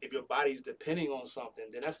 like, if your body's depending on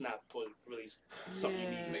something, then that's not really something you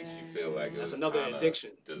need. Makes you feel like that's another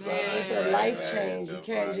addiction. It's a life change. You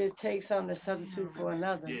can't just take something to substitute for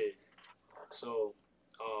another. Yeah. So,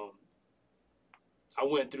 I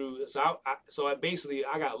went through. So I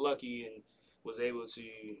got lucky and was able to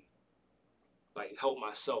like help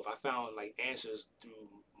myself. I found like answers through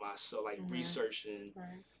myself, like researching,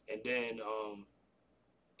 and then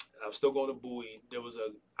I was still going to Bowie.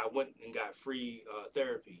 I went and got free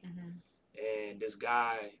therapy, and this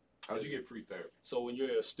guy. How did you get free therapy? So when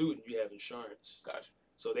you're a student, you have insurance. Gotcha.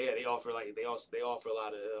 So they offer a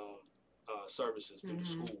lot of services through the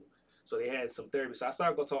school. So they had some therapy. So I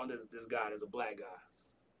started going talking to this guy. There's a black guy,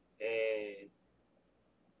 and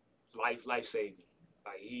life saved me.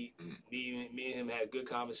 Like me and him had a good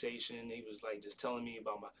conversation. He was like just telling me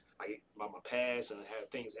about my past and how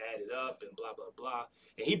things added up and blah blah blah.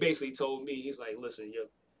 And he basically told me, he's like, listen,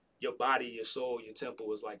 your body, your soul, your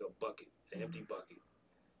temple is like a bucket, an empty bucket.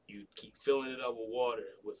 You keep filling it up with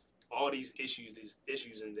water with all these issues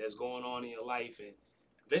and that's going on in your life, and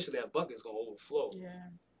eventually that bucket's gonna overflow. Yeah.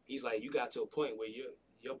 He's like, you got to a point where your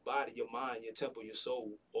body, your mind, your temple, your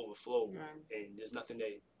soul overflow, and there's nothing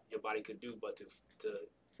that your body could do but to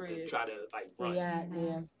try to like run. Yeah.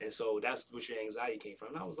 And so that's what your anxiety came from.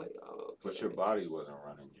 And I was like, oh, okay. But your body wasn't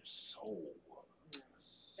running, your soul was.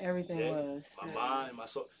 Everything was. My mind, my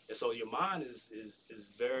soul. And so your mind is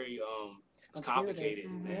very it's complicated.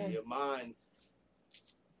 And your mind,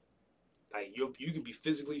 like you can be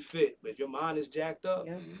physically fit, but if your mind is jacked up,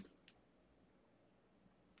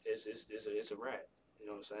 it's a wrap. You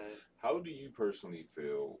know what I'm saying? How do you personally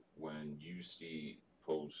feel when you see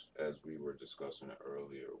posts, as we were discussing it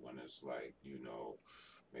earlier, when it's like,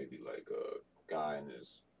 maybe like a guy in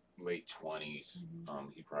his late 20s,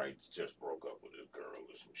 he probably just broke up with his girl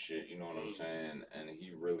or some shit, you know what I'm saying? And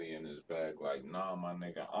he really in his bag like, nah, my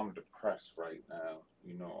nigga, I'm depressed right now.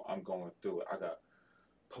 I'm going through it. I got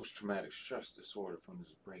post-traumatic stress disorder from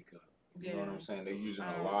this breakup. You know what I'm saying? They're using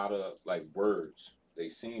a lot of like words they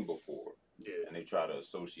seen before. Yeah. And they try to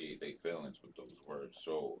associate their feelings with those words.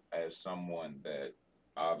 So as someone that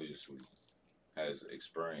obviously has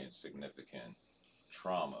experienced significant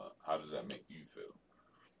trauma, how does that make you feel?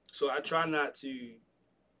 So I try not to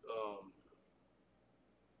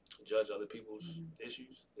judge other people's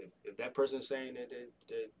issues. If that person's saying that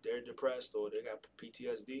they're depressed or they got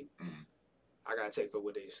PTSD, I gotta take for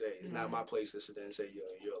what they say. It's not my place to sit there and say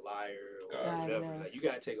you're a liar or whatever. Like, you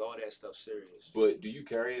gotta take all that stuff serious. But do you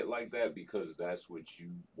carry it like that because that's what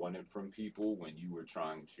you wanted from people when you were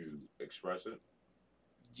trying to express it?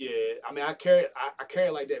 Yeah, I mean, I carry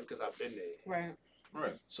it like that because I've been there.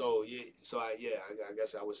 Right. So I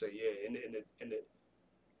guess I would say in the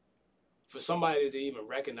for somebody to even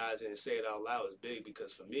recognize it and say it out loud is big,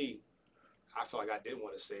 because for me, I feel like I didn't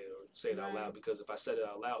want to say it out loud, because if I said it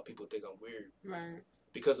out loud, people think I'm weird. Right.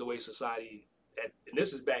 Because of the way society, and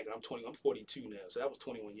this is back, I'm 42 now, so that was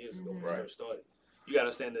 21 years ago when I first started. You gotta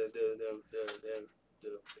understand the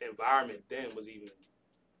environment then was even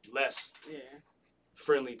less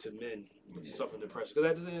friendly to men suffering depression.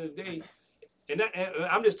 Because at the end of the day, and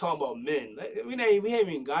I'm just talking about men. We haven't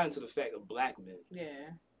even gotten to the fact of black men.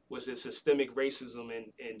 Yeah. Was it systemic racism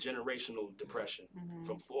and generational depression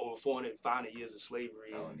from over 500 years of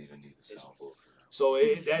slavery? I don't even need the soundboard. So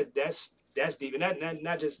that's deep, and that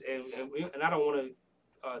not just and I don't want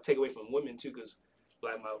to take away from women too, because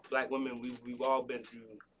black women we've all been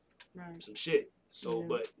through some shit. So,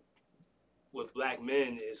 but with black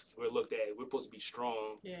men we're looked at. We're supposed to be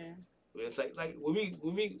strong. Yeah. It's like when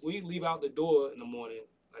we leave out the door in the morning,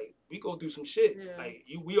 like we go through some shit. Yeah. Like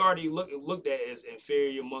we already looked at as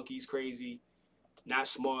inferior, monkeys, crazy, not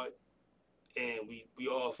smart, and we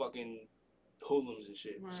all fucking hoodlums and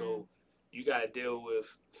shit. Right. So you gotta deal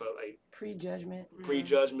with prejudgment,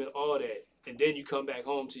 all that, and then you come back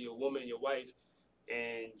home to your woman, your wife,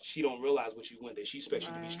 and she don't realize what you went there. She expects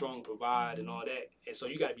you to be strong, provide, and all that, and so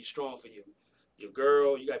you gotta be strong for your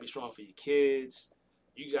girl. You gotta be strong for your kids.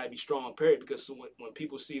 You gotta be strong, period. Because when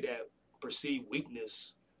people see that perceived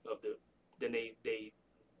weakness then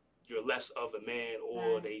you're less of a man,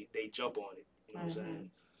 or they jump on it. You know what I'm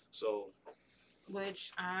saying? So,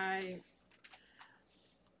 which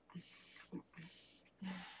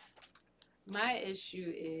my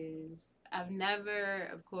issue is I've never,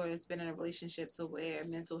 of course, been in a relationship to where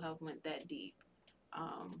mental health went that deep.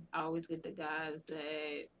 I always get the guys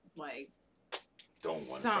that like don't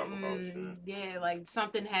want to talk about shit. Yeah, like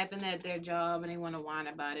something happened at their job and they want to whine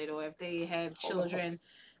about it, or if they have children,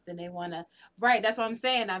 then they want to. Right, that's what I'm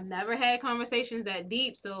saying. I've never had conversations that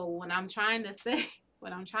deep. So what I'm trying to say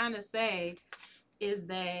is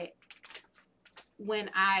that when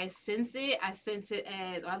I sense it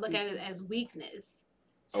as, I look at it as weakness.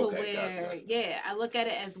 To where, gotcha. I look at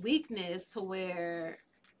it as weakness to where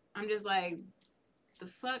I'm just like, the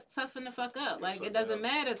fuck, toughen the fuck up. Like, it doesn't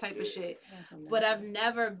matter type of shit. But I've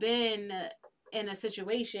never been in a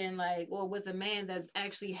situation like, or with a man that's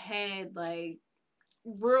actually had like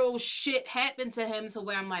real shit happen to him, to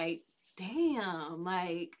where I'm like, damn,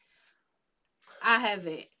 like I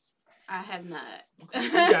haven't. I have not.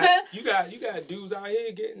 you got dudes out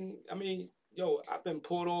here getting. I mean, yo, I've been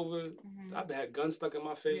pulled over. I've had guns stuck in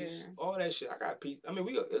my face. All that shit. I mean,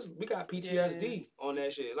 we got PTSD on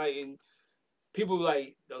that shit. Like, and people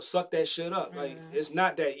like they'll suck that shit up. Like, it's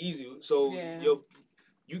not that easy. So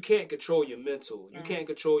you can't control your mental. You can't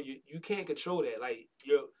control you can't control that. Like,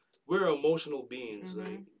 we're emotional beings.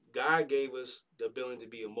 Like, God gave us the ability to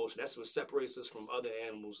be emotional. That's what separates us from other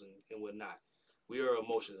animals and whatnot. We are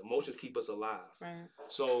emotions. Emotions keep us alive. Right.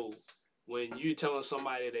 So when you're telling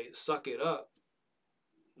somebody they suck it up,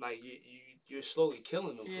 like you're slowly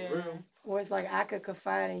killing them for real. Or it's like I could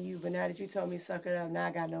confide in you, but now that you told me suck it up, now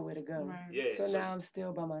I got nowhere to go. Right. Yeah. So now I'm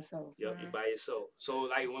still by myself. Yep, you're by yourself. So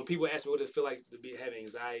like when people ask me what it feel like to be having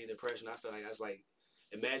anxiety, depression, I feel like that's like,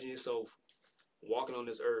 imagine yourself walking on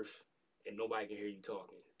this earth and nobody can hear you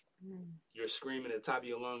talking. You're screaming at the top of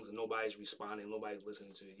your lungs and nobody's responding, nobody's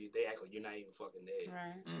listening to you. They act like you're not even fucking there.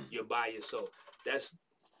 Right. You're by yourself. That's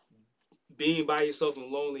being by yourself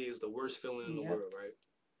and lonely is the worst feeling in the world, right?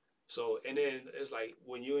 So, and then it's like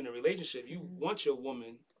when you're in a relationship, you want your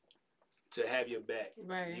woman to have your back.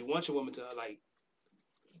 Right. You want your woman to like,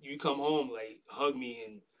 you come home, like hug me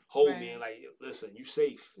and hold me and like, listen, you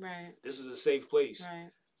safe. Right. This is a safe place.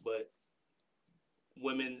 Right. But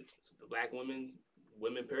women, black women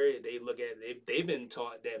period, they look at they've been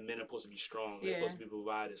taught that men are supposed to be strong, they're supposed to be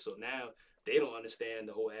provided. So now they don't understand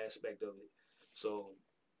the whole aspect of it. So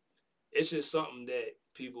it's just something that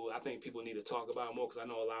I think people need to talk about more, because I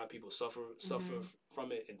know a lot of people suffer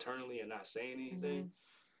from it internally and not saying anything,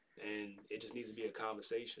 and it just needs to be a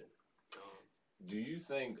conversation. Do you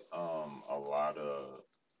think a lot of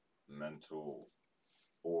mental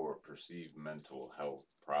or perceived mental health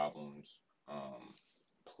problems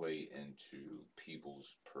play into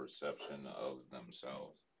people's perception of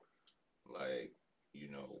themselves? Like,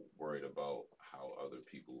 worried about how other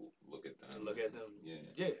people look at them.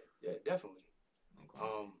 Yeah, definitely.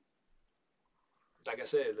 Okay. Like I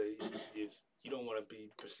said, like, if you don't want to be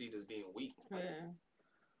perceived as being weak,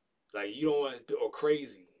 like you don't want to, or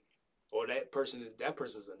crazy, or that person's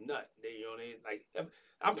a nut. They like.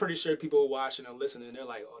 I'm pretty sure people are watching and listening. They're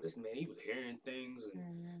like, "Oh, this man, he was hearing things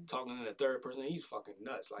and talking in the third person. He's fucking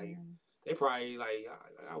nuts." Like they probably like,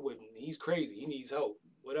 I wouldn't. He's crazy. He needs help.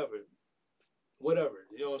 Whatever. You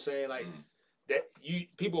know what I'm saying? Like that.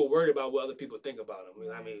 People are worried about what other people think about them.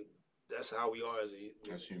 I mean, that's how we are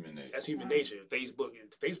that's human nature. That's human nature. Facebook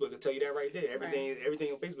will tell you that right there.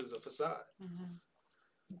 Everything on Facebook is a facade.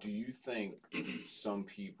 Do you think some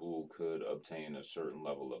people could obtain a certain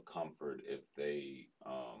level of comfort if they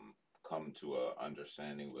come to a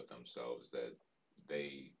understanding with themselves that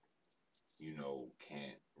they,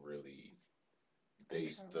 can't really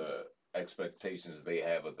base the expectations they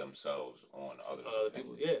have of themselves on other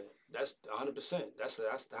people? Yeah, that's 100%. That's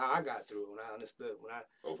how I got through it when I understood,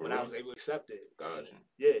 when I was able to accept it. Gotcha.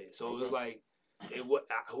 Yeah, so it was like,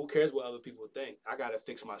 who cares what other people think? I gotta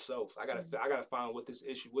fix myself. I gotta find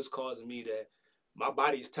what's causing me that. My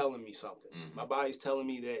body's telling me something. My body's telling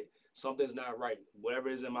me that something's not right. Whatever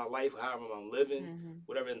is in my life, however I'm living,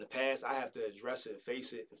 whatever in the past, I have to address it,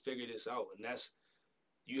 face it, and figure this out. And that's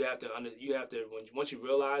once you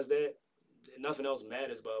realize that, nothing else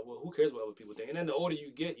matters. But who cares what other people think? And then the older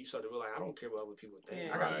you get, you start to realize, I don't care what other people think.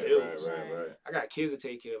 Yeah. I got bills. Right. I got kids to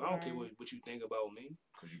take care of. I don't care what you think about me.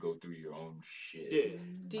 Because you go through your own shit. Yeah.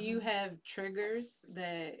 Do you have triggers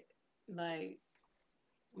that like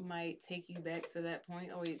might take you back to that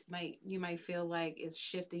point, or you might feel like it's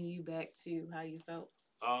shifting you back to how you felt?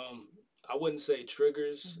 I wouldn't say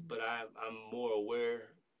triggers, but I'm more aware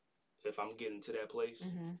if I'm getting to that place.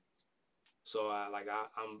 So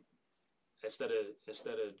I'm instead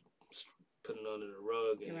of putting it under the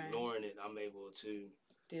rug and ignoring it, I'm able to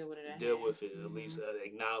deal with it. At least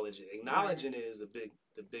acknowledge it. Acknowledging it is the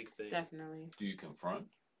big thing. Definitely. Do you confront?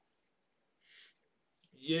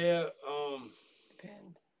 Yeah.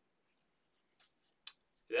 Depends.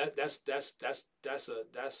 That's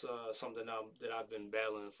something that I've been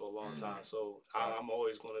battling for a long time. So I'm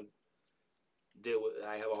always going to deal with it.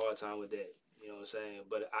 I have a hard time with that. You know what I'm saying?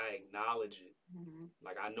 But I acknowledge it.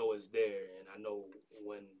 Like I know it's there, and I know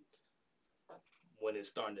when it's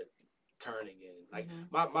starting to turn again. Like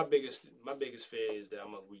my biggest fear is that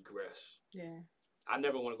I'm gonna regress. Yeah. I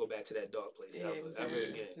never want to go back to that dark place ever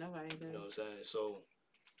again. Nobody does. You know what I'm saying? So,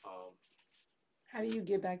 how do you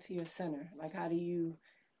get back to your center? Like, how do you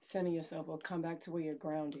center yourself or come back to where you're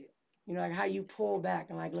grounded? You know, like how you pull back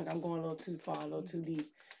and like, look, I'm going a little too far, a little too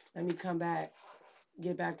deep. Let me come back,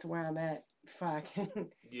 get back to where I'm at before I can.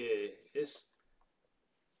 Yeah, it's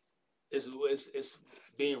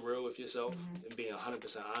being real with yourself and being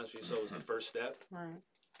 100% honest with yourself is the first step. Right.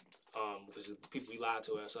 Because people, we lie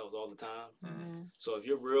to ourselves all the time. Mm-hmm. So if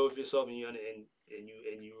you're real with yourself and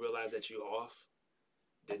you realize that you're off,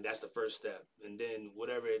 then that's the first step. And then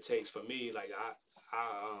whatever it takes for me, like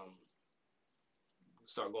I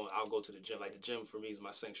start going. I'll go to the gym. Like the gym for me is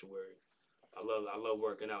my sanctuary. I love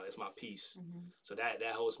working out. It's my peace. So that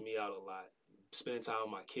helps me out a lot. Spending time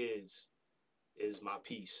with my kids is my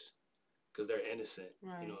peace because they're innocent.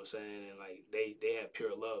 Right. You know what I'm saying? And like they have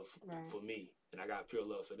pure love for me, and I got pure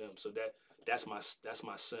love for them. So that's my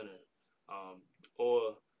center.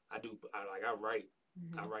 Or I write.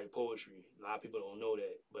 I write poetry. A lot of people don't know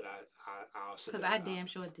that, but I'll sit because down. I damn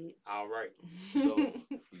sure did. I'll write. So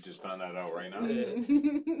you just found that out right now. Yeah.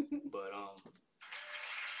 But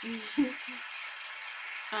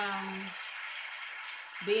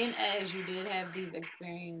being as you did have these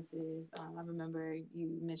experiences, I remember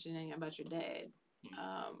you mentioning about your dad.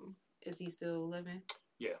 Is he still living?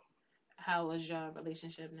 Yeah. How is your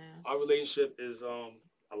relationship now? Our relationship is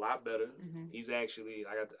a lot better. He's actually,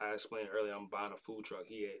 like I explained earlier, I'm buying a food truck.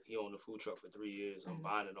 He owned a food truck for 3 years. I'm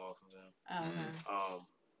buying it off of him.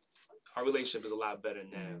 Our relationship is a lot better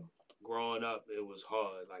now. Growing up, it was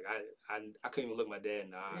hard. Like I couldn't even look my dad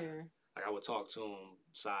in the eye. Yeah. Like I would talk to him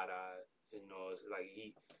side eye. You know, it's like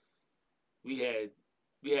we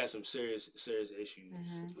had some serious issues.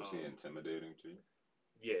 Was he intimidating to you?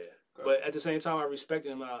 Yeah. Okay. But at the same time, I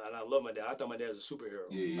respected him and I love my dad. I thought my dad was a superhero.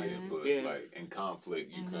 Yeah, but like in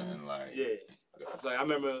conflict, you couldn't like. Yeah. It's like I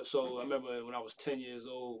remember when I was 10 years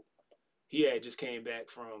old, he had just came back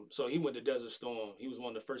from. So he went to Desert Storm. He was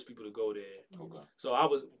one of the first people to go there. Okay. So I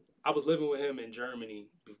was living with him in Germany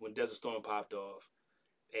when Desert Storm popped off,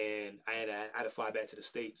 and I had to fly back to the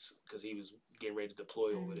States because he was getting ready to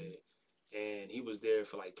deploy over there. And he was there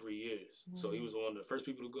for like 3 years. So he was one of the first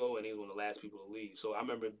people to go, and he was one of the last people to leave. So I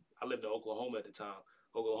remember I lived in Oklahoma at the time.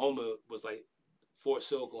 Oklahoma was like Fort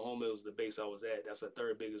Sill, Oklahoma was the base I was at. That's the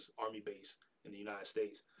third biggest Army base in the United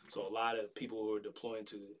States. So a lot of people who were deploying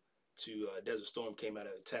to Desert Storm came out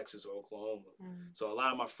of Texas or Oklahoma. So a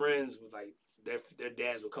lot of my friends was like their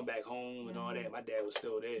dads would come back home and all that. My dad was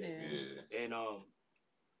still there. Yeah. And I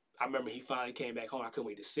remember he finally came back home. I couldn't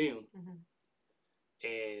wait to see him.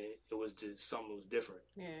 And it was just something was different.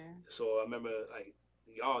 Yeah. So I remember like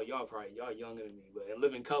y'all younger than me, but in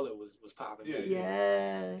Living Color was popping. Yeah.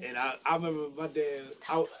 Yes. And I remember my dad.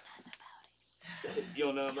 You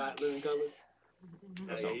don't know about Living Color?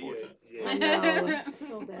 That's unfortunate. Yeah. I know.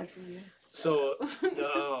 So bad for you. So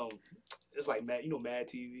it's like Mad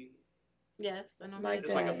TV. Yes, I know. Like it's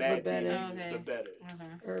that, like a Mad but TV, better. but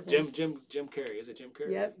better. Okay. Jim Carrey. Is it Jim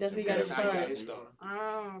Carrey? Yep, that's where you got to start. How he got his start.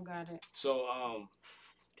 Oh, got it. So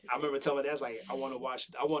I remember telling my dad, like, I want to watch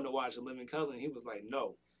Living Color, and he was like,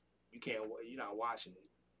 no, you can't. You're not watching it.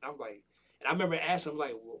 And I was like, and I remember asking him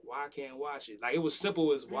like, why I can't watch it? Like it was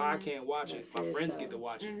simple as why I can't watch it. My friends get to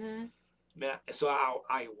watch it. Man, so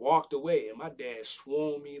I walked away, and my dad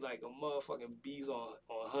swarmed me like a motherfucking bees on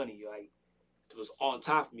honey. Like it was on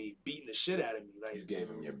top of me, beating the shit out of me. Like you gave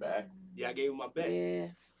him your back. Yeah, I gave him my back. Yeah,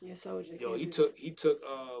 you're a soldier. Yo, he took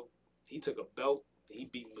a belt. He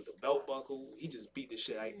beat me with a belt buckle. He just beat the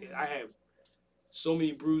shit. I have so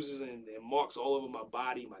many bruises and marks all over my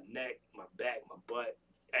body, my neck, my back, my butt,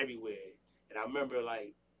 everywhere. And I remember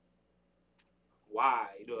like, why?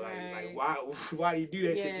 You know, like why do you do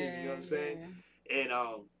that shit to me? You know what I'm saying? And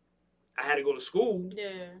I had to go to school.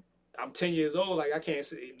 Yeah. I'm 10 years old. Like I can't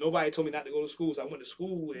say nobody told me not to go to school, so I went to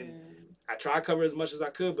school and I tried to cover as much as I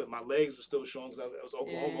could, but my legs were still showing because it was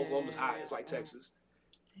Oklahoma. Oklahoma's hot. It's like Texas.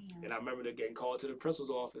 Damn. And I remember they getting called to the principal's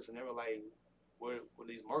office, and they were like, "Where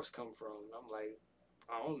these marks come from?" And I'm like,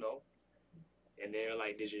 "I don't know." And they're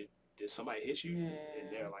like, "Did somebody hit you?" And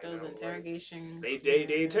they're like, "Those interrogations." Like,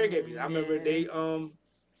 they interrogate me. I remember they I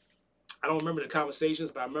don't remember the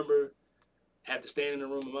conversations, but I remember had to stand in the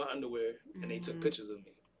room in my underwear, and they took pictures of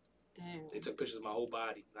me. Damn. They took pictures of my whole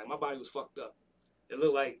body. Like my body was fucked up. It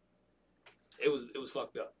looked like it was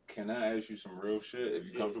fucked up. Can I ask you some real shit? If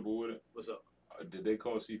you're comfortable with it. What's up? Did they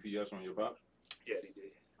call CPS on your pops? Yeah, they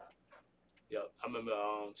did. Yeah, I remember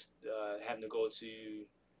having to go to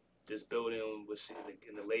this building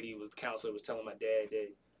and the lady the counselor was telling my dad that,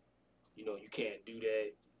 you know, you can't do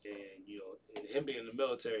that, and and him being in the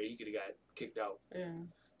military, he could have got kicked out. Yeah.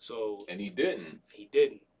 So and he didn't. He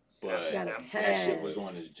didn't. But that shit was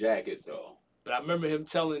on his jacket though. But I remember him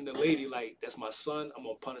telling the lady like, "That's my son. I'm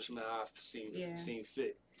gonna punish him how I seem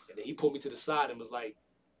fit." And then he pulled me to the side and was like,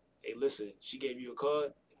 hey, listen, she gave you a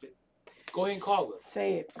card. Go ahead and call her.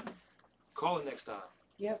 Say it. Call her next time.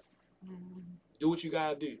 Yep. Do what you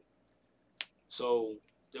gotta do. So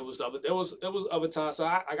there was other times. So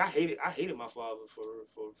I hated my father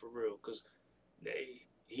for real, because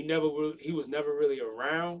he was never really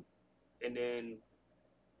around, and then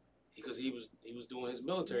because he was doing his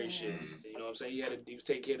military shit. You know what I'm saying? He was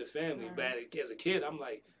taking care of the family. But as a kid, I'm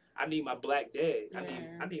like, I need my black dad.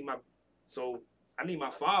 I need my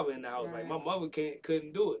father in the house. Like, my mother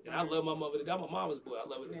couldn't do it, and I love my mother to death. I'm a mama's boy. I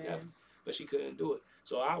love her to death, but she couldn't do it.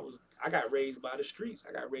 So I got raised by the streets.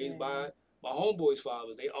 I got raised by my homeboys'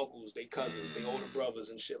 fathers, they uncles, they cousins, they older brothers,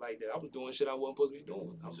 and shit like that. I was doing shit I wasn't supposed to be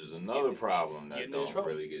doing. Which is another problem that don't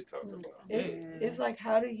really get talked about. It's like,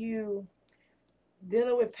 how do you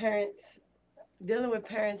dealing with parents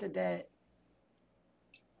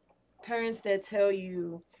that tell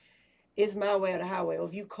you it's my way or the highway, or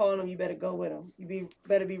if you call them, you better go with them.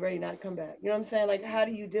 Better be ready not to come back. You know what I'm saying? Like, how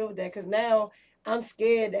do you deal with that? Because now I'm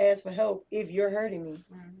scared to ask for help if you're hurting me.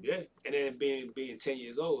 Yeah, and then being 10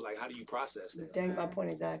 years old, like, how do you process that? That's my point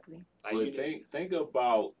exactly. Like, but think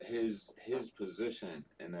about his position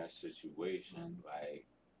in that situation. Like,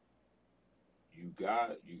 you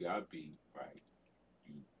got beat, right?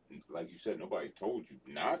 Like you said, nobody told you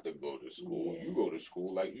not to go to school. You go to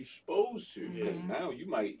school like you're supposed to. Because now you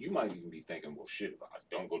might even be thinking, well, shit, if I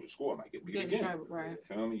don't go to school, I might get beat again. You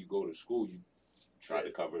feel me? You go to school, you try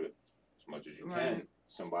to cover it as much as you can.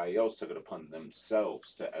 Somebody else took it upon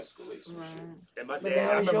themselves to escalate some shit. And my dad, but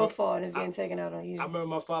now it's your fault, and it's getting taken out on you. I remember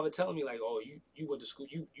my father telling me, like, oh, you went to school,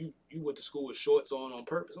 you went to school with shorts on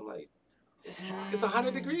purpose. I'm like, it's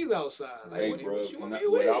 100 degrees outside. Like, hey, bro,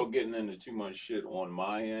 without getting into too much shit on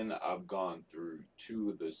my end, I've gone through two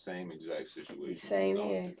of the same exact situations. Same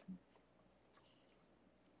here.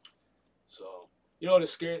 So, you know, the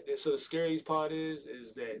scariest part is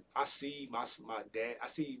that I see my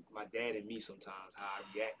dad in me sometimes, how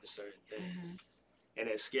I react to certain things. And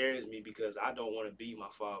it scares me because I don't want to be my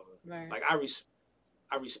father. Right. Like, I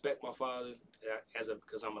respect my father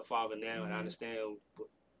because I'm a father now, and I understand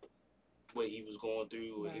what he was going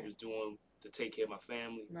through, what he was doing to take care of my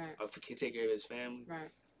family, or take care of his family.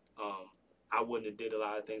 I wouldn't have did a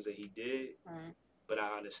lot of things that he did, but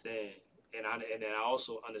I understand, and then I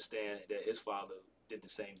also understand that his father did the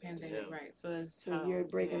same thing to him. Right. So you're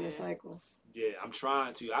breaking the cycle. Yeah, I'm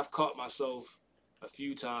trying to. I've caught myself a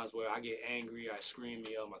few times where I get angry, I scream,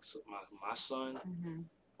 yell my son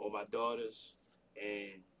or my daughters,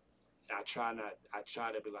 and I try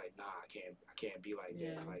to be like, nah, I can't be like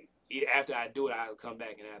that. Like, after I do it, I come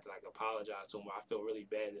back and have to, like, apologize to him. I feel really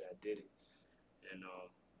bad that I did it, and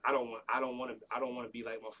I don't want to be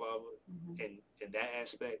like my father in that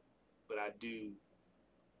aspect, but I do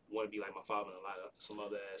want to be like my father in some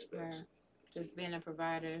other aspects. Right. Just being a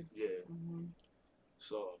provider. Yeah.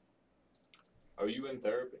 So, are you in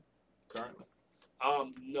therapy currently?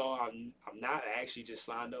 No, I'm not. I actually just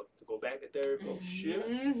signed up to go back to therapy. Oh shit!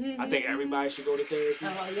 I think everybody should go to therapy.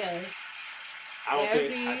 Oh yes. I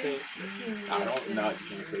don't. No, you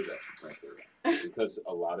can't say that. Because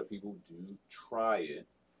a lot of people do try it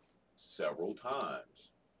several times.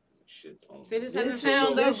 Shit. They just haven't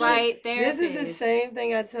found the right therapist. This is the same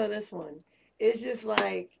thing I tell this one. It's just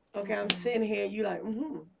like, okay, I'm sitting here, you like,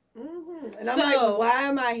 and I'm like, why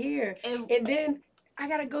am I here? And then I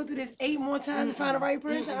gotta go through this 8 more times to find the right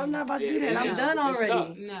person. I'm not about to do that. I'm done already.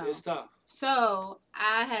 Tough. No, it's tough. So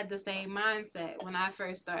I had the same mindset when I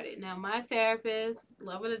first started. Now my therapist,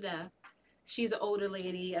 love her to death. She's an older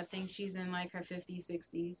lady. I think she's in like her 50s,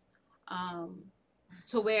 60s.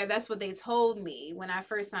 To where that's what they told me when I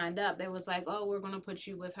first signed up. They was like, oh, we're gonna put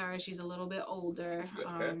you with her. She's a little bit older. You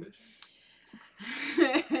got catfish?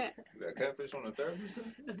 You got catfish on the therapist?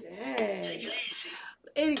 Dang.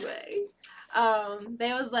 Anyway,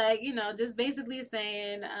 they was like, just basically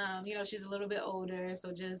saying, she's a little bit older,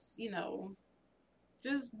 so just,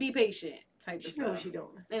 just be patient type of stuff. She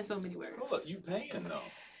don't. In so many words. Oh, look, you paying though.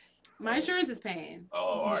 My insurance is paying. Oh,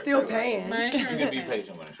 all right. Still paying. My insurance you is can be paying.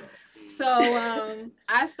 patient with insurance. So,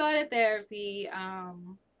 I started therapy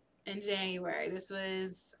in January. I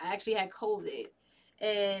actually had COVID.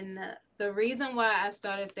 And the reason why I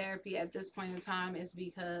started therapy at this point in time is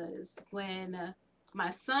because when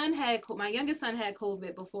my youngest son had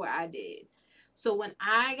COVID before I did. So when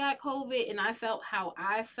I got COVID and I felt how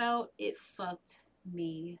I felt, it fucked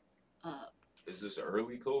me up. Is this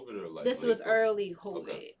early COVID or like? This was early COVID.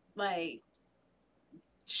 Okay. Like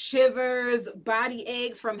shivers, body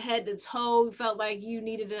aches from head to toe. Felt like you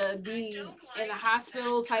needed to be in a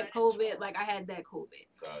hospital type COVID. Like I had that COVID.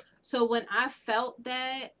 Gotcha. So when I felt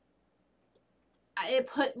that, it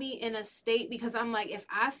put me in a state because I'm like, if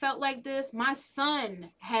I felt like this, my son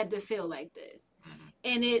had to feel like this.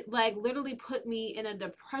 And it like literally put me in a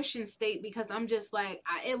depression state because I'm just like,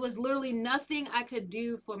 it was literally nothing I could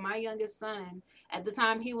do for my youngest son. At the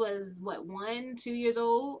time he was 2 years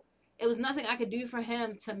old. It was nothing I could do for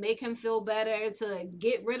him to make him feel better, to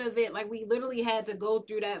get rid of it. Like we literally had to go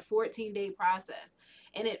through that 14-day process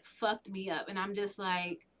and it fucked me up. And I'm just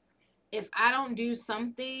like, if I don't do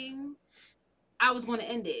something, I was going to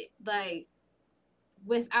end it like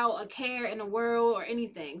without a care in the world or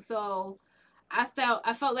anything. So I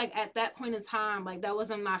felt like at that point in time, like that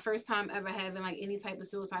wasn't my first time ever having like any type of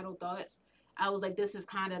suicidal thoughts. I was like, this is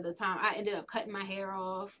kind of the time. I ended up cutting my hair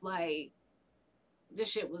off. Like this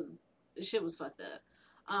shit was fucked up.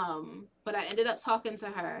 But I ended up talking to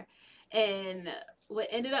her, and what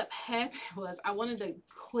ended up happening was I wanted to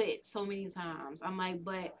quit so many times. I'm like,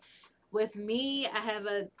 but with me, I have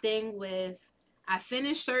a thing with I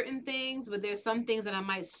finish certain things, but there's some things that I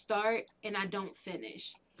might start and I don't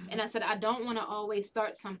finish. And I said, I don't want to always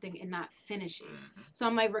start something and not finish it. So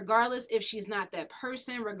I'm like, regardless if she's not that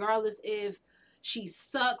person, regardless if she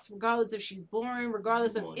sucks, regardless if she's boring,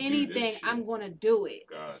 regardless of anything, I'm going to do it.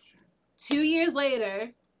 Gotcha. 2 years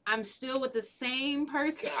later, I'm still with the same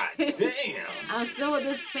person. God damn. I'm still with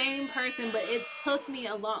the same person, but it took me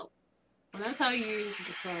a long... When I tell you,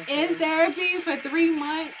 in therapy for 3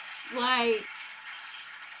 months, like,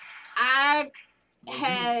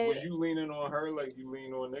 Was you leaning on her like you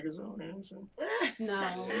lean on niggas on here and shit? No.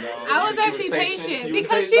 I was actually patient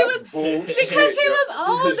because she was older.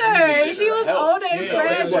 She was older and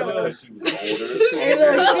fragile. Hey, look, she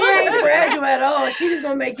ain't fragile at all. She just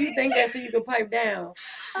gonna make you think that so you can pipe down.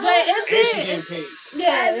 But it did. She getting paid.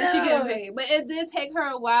 Yeah, she getting paid. But it did take her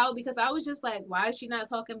a while because I was just like, why is she not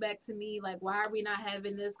talking back to me? Like, why are we not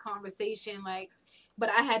having this conversation? Like, but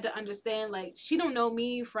I had to understand, like, she don't know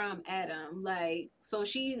me from Adam. Like, so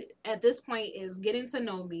she, at this point, is getting to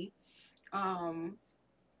know me.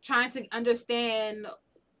 Trying to understand,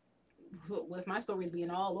 with my stories being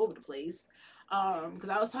all over the place. Because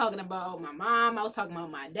I was talking about my mom, I was talking about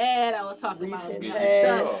my dad, I was talking about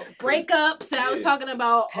breakups, and I was talking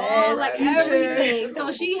about all, like, everything. So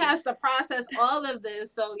she has to process all of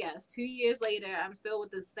this. So, yes, 2 years later, I'm still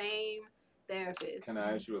with the same therapist. Can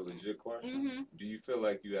I ask you a legit question? Do you feel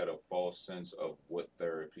like you had a false sense of what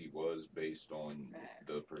therapy was based on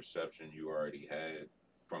the perception you already had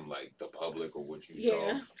from like the public or what you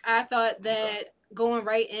saw? I thought that going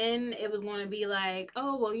right in, it was going to be like,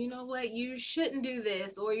 oh, well, you know what, you shouldn't do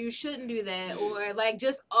this or you shouldn't do that, or like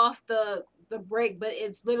just off the break, but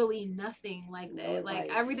it's literally nothing like that. Like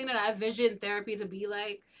everything that I envisioned therapy to be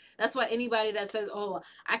like, that's why anybody that says, oh,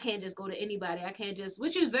 I can't just go to anybody, I can't just,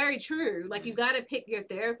 which is very true. Like, you got to pick your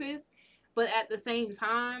therapist, but at the same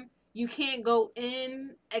time, you can't go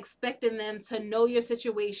in expecting them to know your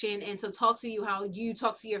situation and to talk to you how you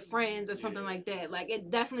talk to your friends or something like that. Like,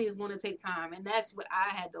 it definitely is going to take time, and that's what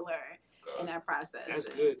I had to learn in that process. That's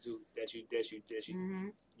good too. That you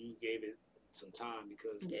gave it some time,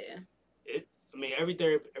 because I mean, every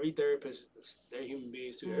therapist, they're human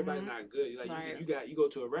beings too. Everybody's not good. Like you go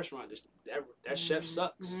to a restaurant, that chef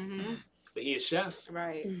sucks. But he a chef,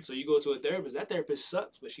 right? So you go to a therapist. That therapist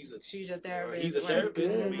sucks, but she's a therapist. He's a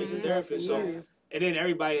therapist. He's a therapist. So, and then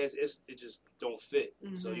everybody it just don't fit.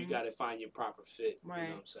 So you got to find your proper fit. Right. You know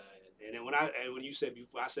what I'm saying? And then when you said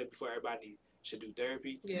before, I said before everybody should do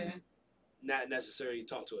therapy. Yeah. Not necessarily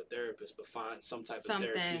talk to a therapist, but find some type of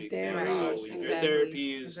therapeutic therapy. So if your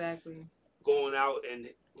therapy is going out and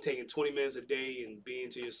taking 20 minutes a day and being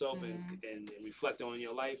to yourself and reflecting on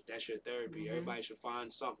your life, that's your therapy. Everybody should find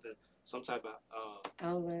something. Some type of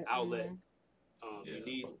outlet. You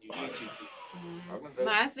need to.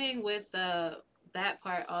 My thing with that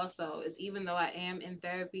part also is, even though I am in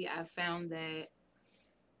therapy, I found that,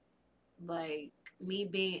 like, me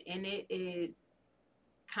being in it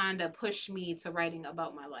kind of pushed me to writing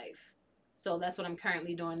about my life. So that's what I'm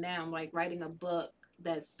currently doing now. I'm like writing a book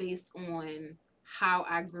that's based on how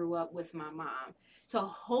I grew up with my mom, to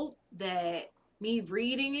hope that me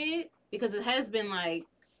reading it, because it has been like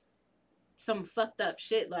some fucked up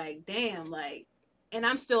shit, like, damn, like, and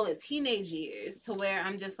I'm still at teenage years, to where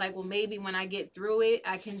I'm just like, well, maybe when I get through it,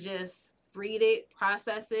 I can just read it,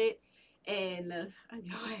 process it, and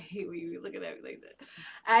I hate when you look at that like that.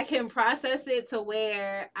 I can process it to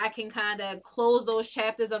where I can kind of close those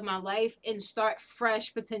chapters of my life and start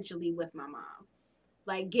fresh, potentially, with my mom.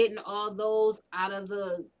 Like, getting all those out of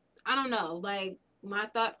I don't know, like, my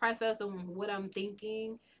thought process on what I'm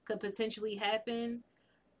thinking could potentially happen.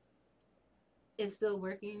 It's still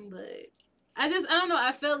working, but I don't know.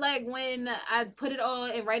 I feel like when I put it all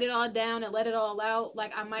and write it all down and let it all out,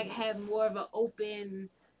 like I might have more of an open,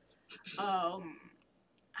 I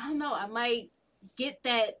don't know. I might get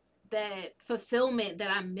that fulfillment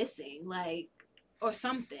that I'm missing, like, or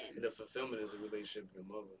something. And the fulfillment is the relationship with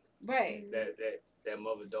the mother. Right. That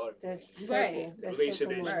mother-daughter relationship. Right. The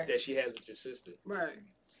relationship that she has with your sister. Right.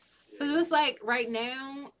 Because it's like right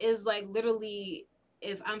now is like literally,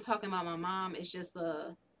 if I'm talking about my mom, it's just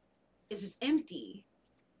empty.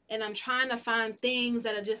 And I'm trying to find things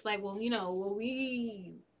that are just like, well,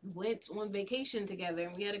 we went on vacation together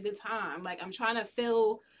and we had a good time. Like, I'm trying to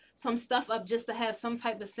fill some stuff up just to have some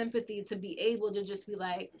type of sympathy to be able to just be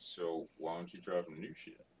like. So why don't you try some new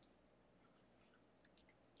shit?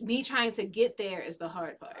 Me trying to get there is the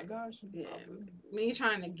hard part. I got you. Yeah. Me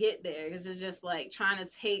trying to get there because it's just like trying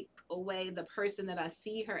to take away the person that I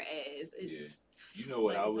see her as. It's, You know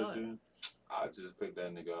what like, I would do? I just pick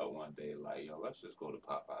that nigga up one day, like, yo, let's just go to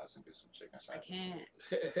Popeyes and get some chicken sandwiches.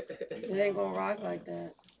 I can't. It ain't gonna rock like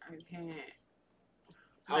that. I can't.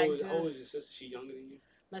 How old is your sister? She younger than you?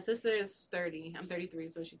 My sister is 30. I'm 33,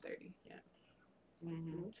 so she's 30. Yeah.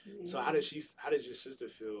 Mm-hmm. So how does your sister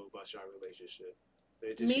feel about your relationship?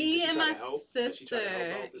 Me and my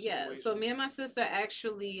sister, yeah. So me and my sister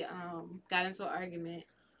actually got into an argument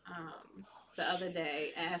the other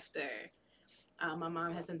day after my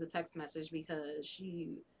mom had sent a text message because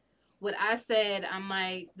what I said, I'm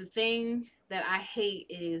like, the thing that I hate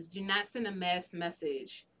is do not send a mass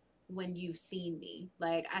message when you've seen me.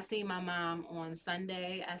 Like, I seen my mom on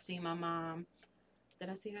Sunday. I seen my mom. Did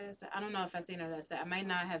I see her that Saturday? I don't know if I seen her that Saturday. I might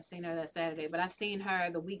not have seen her that Saturday, but I've seen her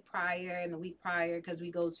the week prior and the week prior because we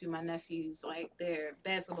go to my nephew's, like, their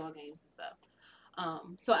basketball games and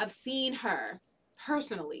stuff. So I've seen her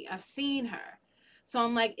personally. I've seen her. So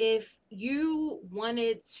I'm like, if you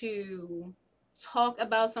wanted to talk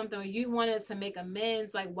about something or you wanted to make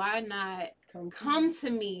amends, like, why not come to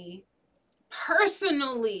me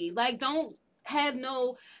personally? Like, don't have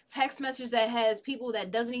no text message that has people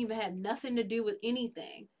that doesn't even have nothing to do with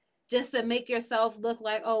anything just to make yourself look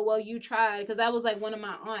like, oh, well, you tried. Because that was like one of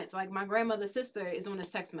my aunts, like my grandmother's sister is on this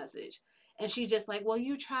text message and she's just like, well,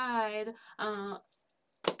 you tried. And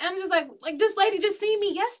I'm just like this lady just seen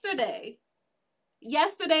me yesterday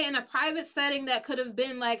in a private setting that could have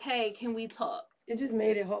been like, hey, can we talk? It just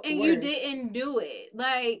made it worse. And you didn't do it.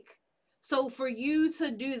 Like, so for you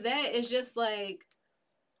to do that is just like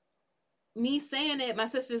me saying it. My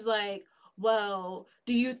sister's like, well,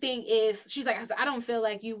 do you think if she's like, I don't feel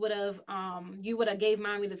like you would have gave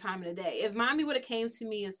mommy the time of the day. If mommy would have came to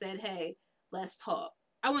me and said, hey, let's talk,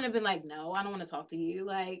 I wouldn't have been like, no, I don't want to talk to you.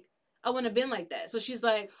 Like, I wouldn't have been like that. So she's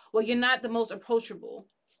like, well, you're not the most approachable.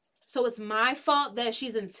 So it's my fault that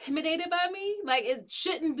she's intimidated by me. Like, it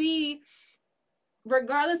shouldn't be,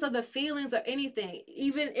 regardless of the feelings or anything.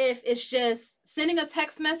 Even if it's just sending a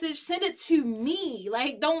text message, send it to me.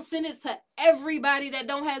 Like, don't send it to everybody that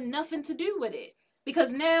don't have nothing to do with it.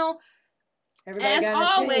 Because now, as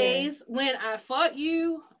always, when I fought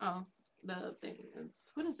you, the thing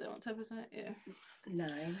is, what is it, on 10%? Yeah.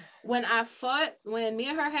 9. When me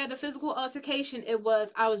and her had a physical altercation,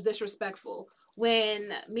 I was disrespectful.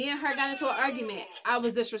 When me and her got into an argument, I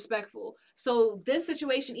was disrespectful. So this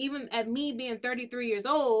situation, even at me being 33 years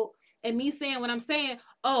old and me saying what I'm saying,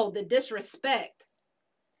 oh, the disrespect.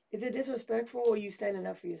 Is it disrespectful or you standing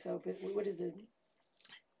up for yourself? What is it?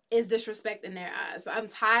 It's disrespect in their eyes. I'm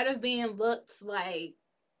tired of being looked like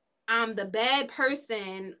I'm the bad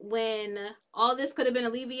person when all this could have been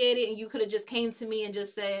alleviated and you could have just came to me and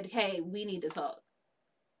just said, hey, we need to talk.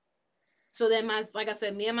 So then like I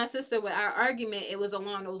said, me and my sister, with our argument, it was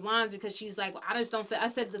along those lines because she's like, well, I just don't feel, I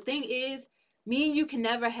said, the thing is, me and you can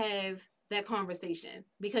never have that conversation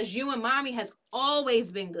because you and mommy has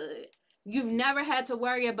always been good. You've never had to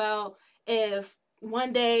worry about if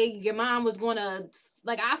one day your mom was going to,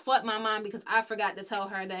 like, I fought my mom because I forgot to tell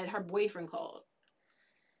her that her boyfriend called.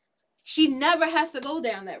 She never has to go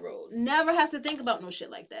down that road. Never has to think about no shit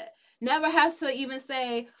like that. Never has to even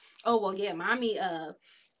say, oh, well, yeah, mommy,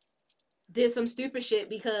 did some stupid shit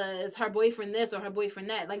because her boyfriend this or her boyfriend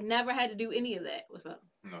that. Like, never had to do any of that. What's up?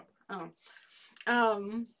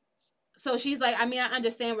 No. So she's like, I mean, I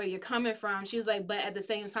understand where you're coming from. She's like, but at the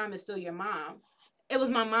same time, it's still your mom. It was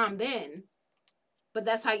my mom then, but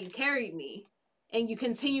that's how you carried me. And you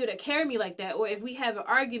continue to carry me like that. Or if we have an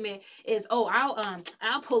argument, is, oh,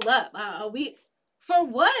 I'll pull up. For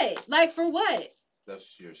what? Like, for what?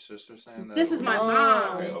 That's your sister saying that? This is my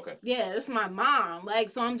mom. Okay. Yeah, this is my mom. Like,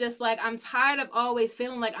 so I'm just like, I'm tired of always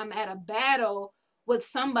feeling like I'm at a battle with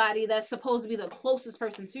somebody that's supposed to be the closest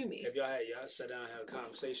person to me. If y'all sat down and had a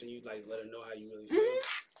conversation, you'd like let her know how you really feel.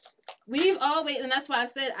 we've always, and that's why I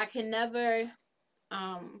said I can never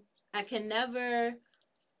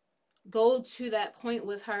go to that point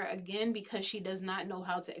with her again because she does not know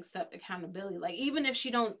how to accept accountability. Like, even if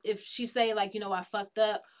she say like, I fucked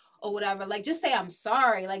up or whatever, like, just say I'm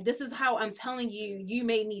sorry. Like, this is how I'm telling you, you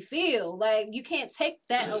made me feel. Like, you can't take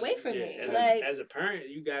that away from me. As a parent,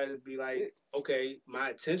 you gotta be like, okay, my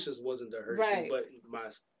intentions wasn't to hurt you, but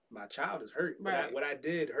my child is hurt. Right. What I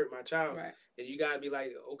did hurt my child, and you gotta be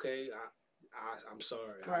like, okay, I'm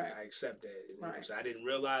sorry. I accept that. Right. So I didn't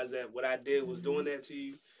realize that what I did was doing that to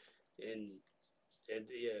you. And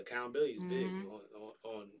accountability is big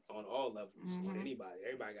on all levels, on anybody.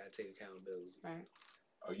 Everybody got to take accountability. Right.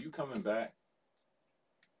 Are you coming back?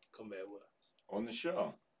 Come back what? On the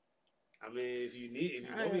show. I mean, if you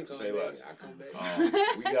want me to come back, I'll come back.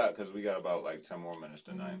 we got about like 10 more minutes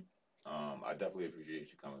tonight. I definitely appreciate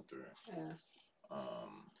you coming through. Yes.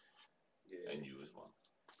 And you as well.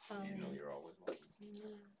 You know you're always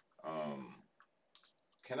welcome.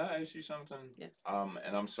 Can I ask you something? Yeah.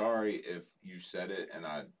 And I'm sorry if you said it and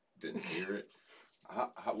I didn't hear it.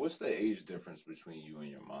 What's the age difference between you and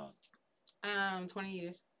your mom? 20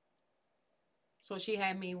 years. So she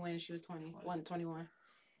had me when she was 21. Damn.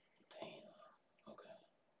 Okay.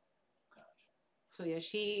 Gotcha. So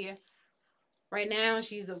yeah, right now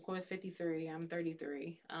she's of course 53. I'm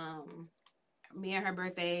 33. Me and her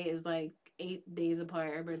birthday is like 8 days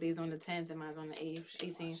apart. Her birthday's on the 10th and mine's on the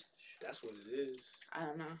 18th. That's what it is. I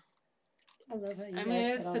don't know. I love how you I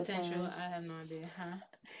mean, it's potential. I have no idea, huh?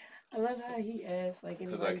 I love how he asks, like,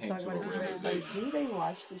 anybody talk about his friends, like, do they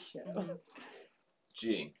watch the show?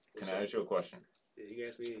 G, can I ask you a question? Yeah, you can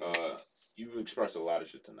ask me. You've expressed a lot of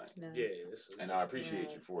shit tonight. No. Yeah, and I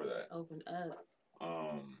appreciate you for that. Open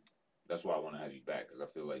up. That's why I want to have you back because I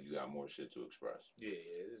feel like you got more shit to express. Yeah,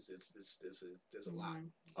 it's a lot.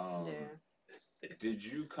 Did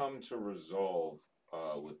you come to resolve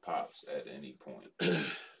with Pops at any point?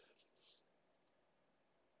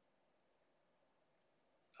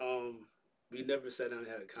 We never sat down and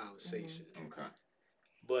had a conversation. Okay.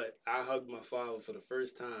 But I hugged my father for the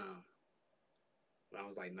first time when I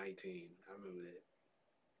was like 19. I remember that.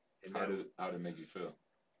 And how did it make you feel?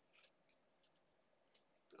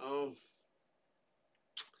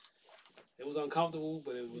 It was uncomfortable,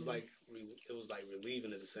 but it was like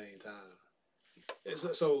relieving at the same time.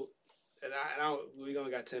 So we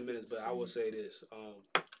only got 10 minutes, but I will say this.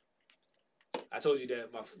 I told you that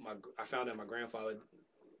I found out my grandfather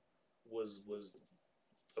was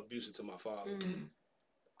abusive to my father. Mm-hmm.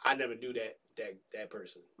 I never knew that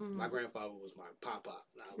person. Mm-hmm. My grandfather was my pop.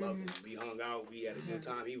 I loved him. We hung out. We had a good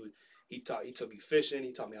time. He took me fishing.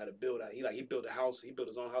 He taught me how to build. He built a house. He built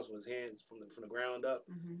his own house with his hands from the ground up.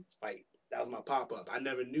 Mm-hmm. Like, that was my pop up. I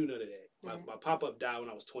never knew none of that. My pop up died when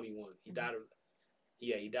I was 21. He died of.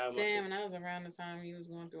 Yeah, he died. Damn, and that was around the time he was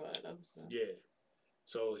going through all that other stuff. Yeah.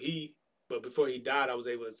 So but before he died, I was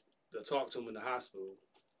able to talk to him in the hospital.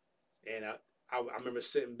 And I remember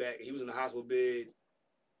sitting back. He was in the hospital bed,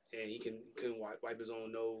 and he couldn't wipe his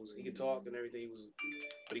own nose. He could talk and everything,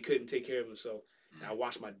 but he couldn't take care of himself. And I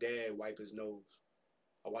watched my dad wipe his nose.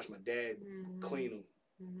 I watched my dad clean him.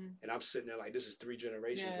 Mm-hmm. And I'm sitting there like, this is 3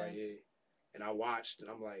 generations right here. And I watched, and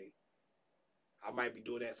I'm like, I might be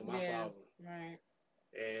doing that for my father. Right.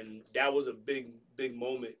 And that was a big, big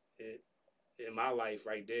moment in my life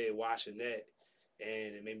right there, watching that.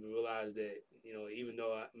 And it made me realize that, even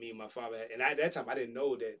though me and my father had, and at that time I didn't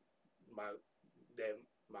know that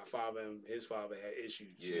my father and his father had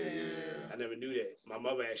issues. Yeah. I never knew that. My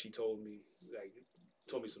mother actually told me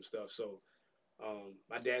some stuff. So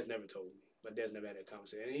my dad's never told me. My dad's never had that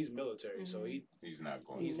conversation. And he's military, so he's not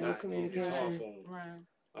going. He's not communicating. It's hard for him.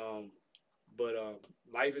 Right. But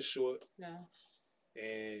life is short. Yeah.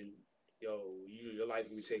 And your life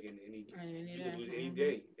can be taken any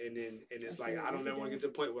day. And it's like, I don't ever want to get to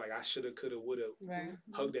the point where like I shoulda, coulda, woulda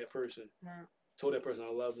hugged that person, told that person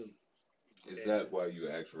I loved them. Is that why you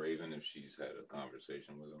asked Ravynn if she's had a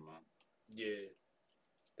conversation with her mom? Yeah,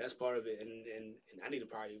 that's part of it. And I need to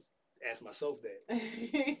probably ask myself that.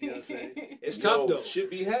 You know what I'm saying? It's tough though. Shit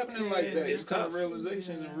be happening like that. It's tough.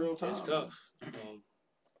 Realizations in real time. It's tough.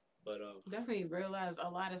 But definitely realized a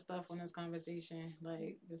lot of stuff on this conversation,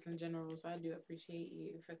 like just in general. So I do appreciate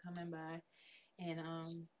you for coming by and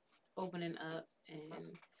opening up.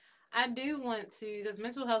 And I do want to, because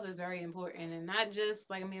mental health is very important, and not just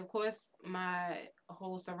like, of course my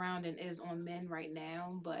whole surrounding is on men right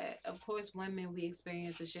now, but of course women, we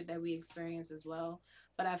experience the shit that we experience as well.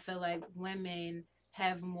 But I feel like women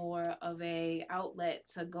have more of a outlet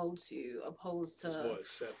to go to opposed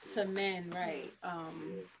to men, right?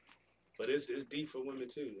 But it's deep for women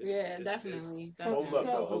too. Definitely.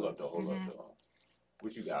 Hold up though.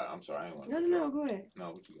 What you got? I'm sorry, I ain't want to. No, go ahead.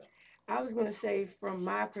 No, what you got? I was gonna say from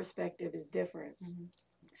my perspective is different. Mm-hmm.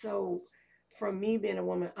 So from me being a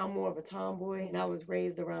woman, I'm more of a tomboy, and I was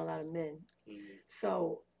raised around a lot of men. Mm-hmm.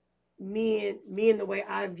 So me and the way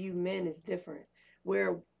I view men is different.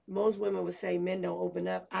 Where most women would say men don't open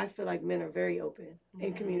up, I feel like men are very open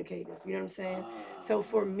and communicative. You know what I'm saying? So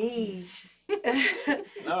for me,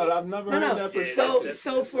 no, I've never heard that perspective.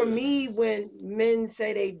 So for me, when men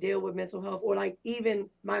say they deal with mental health, or like even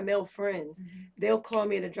my male friends, they'll call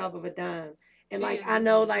me at a drop of a dime, and like I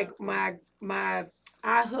know, like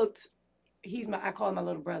I hooked. I call him my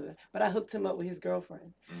little brother, but I hooked him up with his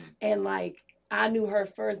girlfriend, and like I knew her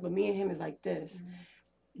first, but me and him is like this.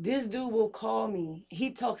 This dude will call me.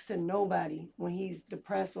 He talks to nobody when he's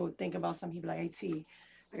depressed or think about something. He be like, "Hey T,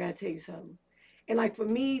 I gotta tell you something." And like for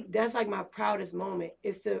me, that's like my proudest moment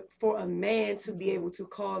is for a man to be able to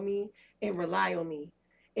call me and rely on me,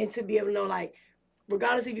 and to be able to know, like,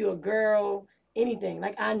 regardless if you're a girl, anything,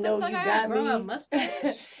 like I know you got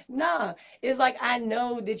me. Nah, it's like I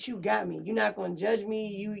know that you got me. You're not gonna judge me.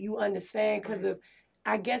 You understand, because of,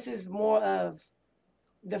 I guess it's more of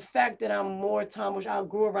the fact that I'm more tomboyish. I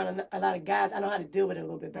grew around a lot of guys. I know how to deal with it a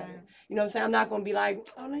little bit better. Right. You know what I'm saying? I'm not going to be like,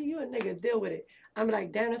 oh, no, you a nigga, deal with it. I'm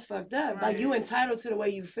like, damn, that's fucked up. Right. Like, you entitled to the way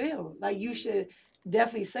you feel. Like, you should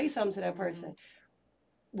definitely say something to that person.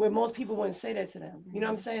 Where most people wouldn't say that to them. You know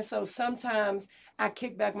what I'm saying? So sometimes I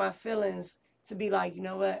kick back my feelings to be like, you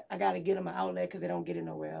know what? I got to get them an outlet because they don't get it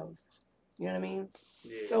nowhere else. You know what I mean?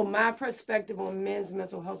 Yeah. So my perspective on men's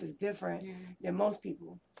mental health is different than most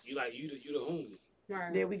people. You the homie.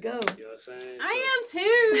 Right. There we go. You know what I'm saying? I am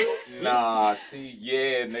too. Nah,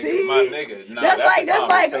 nigga, my nigga. Nah, that's like,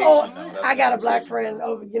 I got a black friend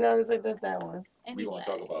over. You know what I'm saying? That's that one. We gonna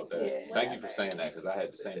talk about that. Yeah. Thank you for saying that, because I had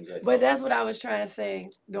the same exact. But that's what I was trying to say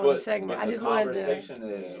during the segment. But I just wanted to. The conversation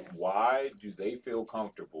is, why do they feel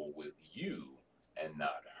comfortable with you and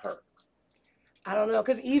not her? I don't know,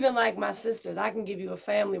 because even like my sisters, I can give you a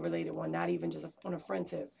family related one, not even just on a friend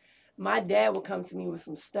tip. My dad would come to me with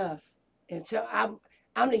some stuff. And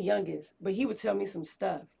I'm the youngest, but he would tell me some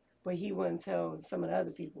stuff, but he wouldn't tell some of the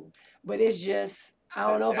other people. But it's just, I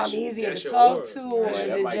don't know if I'm easier to talk to, or is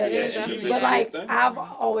it just, but like, I've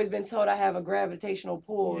always been told I have a gravitational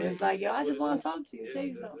pull. Yeah, it's like, yo, I just want to talk to you, tell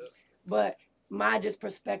you something. But my just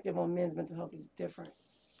perspective on men's mental health is different.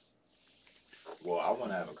 Well, I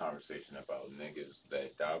want to have a conversation about niggas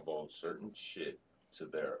that divulge certain shit to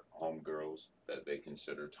their homegirls that they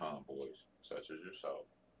consider tomboys, such as yourself.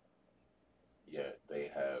 Yet they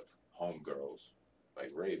have homegirls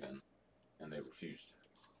like Ravynn, and they refuse to.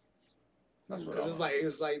 That's what. Because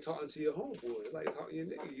it's like talking to your homeboy. It's like talking to your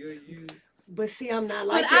nigga. You. But see, I'm not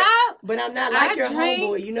like your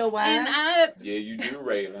homeboy. You know why? And yeah, you do,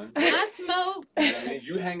 Ravynn. I smoke. And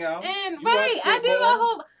you hang out. And I do my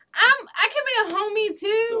whole. I can be a homie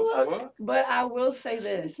too. But I will say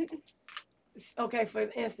this. Okay, for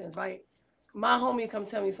instance, like my homie come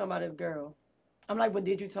tell me something about his girl. I'm like, but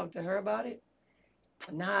did you talk to her about it?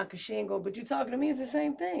 Nah, cause she ain't go. But you talking to me is the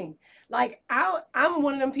same thing. Like I'm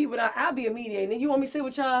one of them people that I'll be a mediator. You want me to sit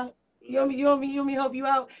with y'all? You want me help you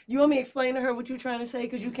out? You want me to explain to her what you trying to say?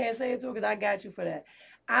 Cause you can't say it to her. Cause I got you for that.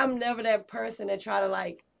 I'm never that person that try to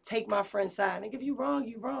like take my friend's side. Like if you wrong,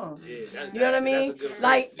 you wrong. Yeah, you know what I mean?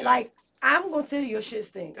 Like I'm gonna tell you your shit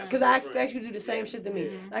stinks. Cause I expect you to do the same shit to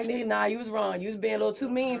me. Like nigga, nah, you was wrong. You was being a little too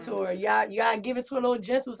mean to her. You gotta give it to her a little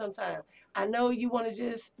gentle sometimes. I know you want to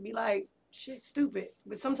just be like, shit, stupid.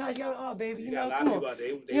 But sometimes you gotta, oh, baby, you know, come on.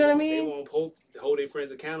 You know what I mean? They won't hold their friends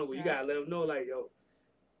accountable. You gotta let them know, like, yo,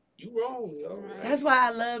 you wrong, yo. Right. That's why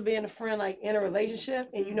I love being a friend, like, in a relationship,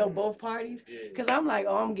 and you know both parties. Because I'm like,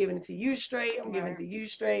 oh, I'm giving it to you straight. I'm giving it to you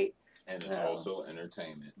straight. And it's also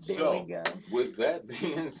entertainment. There we go. With that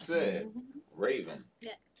being said, Ravynn, do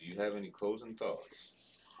you have any closing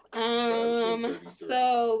thoughts?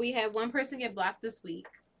 So we had one person get blocked this week.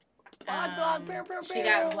 She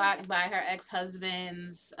got blocked by her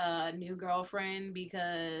ex-husband's new girlfriend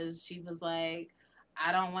because she was like,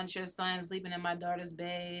 I don't want your son sleeping in my daughter's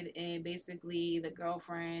bed, and basically the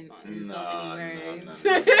girlfriend in so many words.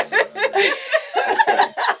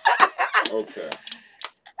 Okay.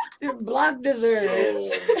 Block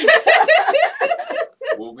deserves.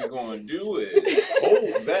 What we gonna do is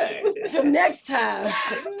hold back. So next time.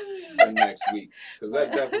 for next week, because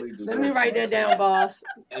that definitely deserves. Let me write that some down, boss.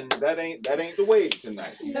 And that ain't the wave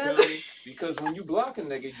tonight. You feel me? Because when you block a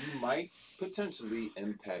nigga, you might potentially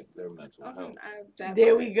impact their mental health.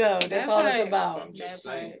 There we go. That's all it's about. I'm just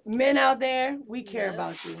saying. Men out there, we care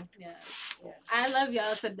about you. Yes. I love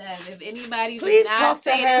y'all to death. If anybody Please did not talk to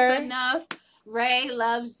say her. this enough, Ray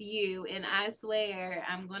loves you, and I swear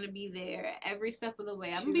I'm gonna be there every step of the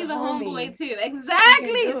way. I'm gonna be the homeboy too.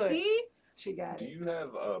 Exactly. See? She got it. Do you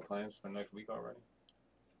have plans for next week already?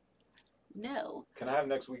 No. Can I have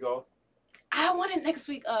next week off? I want it next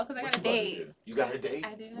week off because I got a date. You got a date?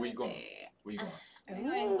 I do. Where you going? Where you going? I'm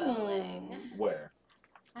going bowling. Where?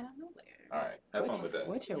 I don't know where. All right, have fun with that.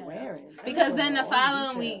 What you're wearing? Because then the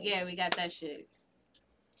following week, we got that shit.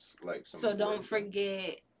 Like so don't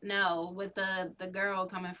forget. No, with the girl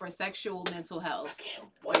coming for sexual mental health. I can't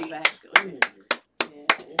wait. Exactly.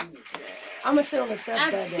 I'm gonna sit on the steps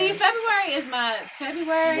that day. See, February is my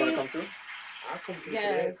February. You wanna come through? I'll come through.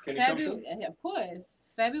 Yes, Can you come through? Of course.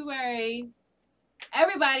 February.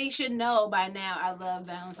 Everybody should know by now I love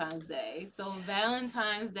Valentine's Day. So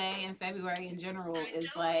Valentine's Day and February in general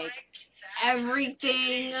is like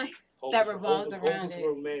everything that revolves around it.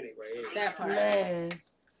 Romantic right here. That part. Man.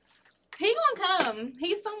 He gonna come.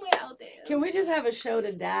 He's somewhere out there. Can we just have a show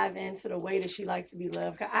to dive into the way that she likes to be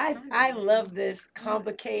loved? 'Cause I love this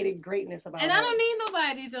complicated greatness about her. And I don't need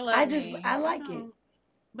nobody to love me. I like it.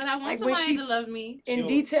 But I want somebody to love me. In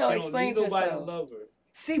detail, explain to herself. Nobody to love her.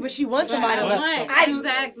 See, but she wants somebody to love her.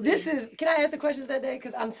 Exactly. Can I ask the questions that day?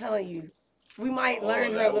 Because I'm telling you, we might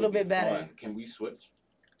learn her a little bit better. Fun. Can we switch?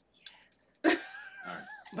 All right.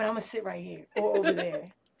 But I'm going to sit right here or over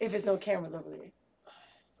there if there's no cameras over there.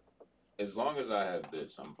 As long as I have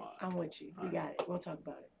this, I'm fine. I'm with you. We got it. We'll talk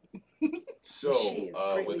about it. So,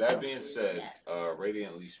 with that being said,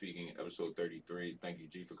 Rae'diantly Speaking, episode 33. Thank you,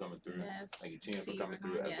 G, for coming through. Yes. Thank you, Tina, for coming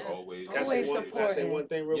through, as always. Can I say one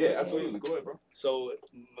thing real quick? Yeah, absolutely. Go ahead, bro. So,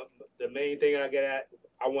 the main thing I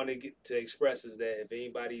want to get to express is that if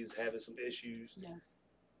anybody's having some issues,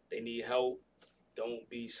 they need help, don't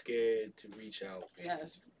be scared to reach out.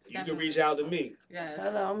 Yes. You can reach out to me. Yes.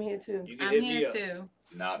 Hello, I'm here too. You can hit me up. Too.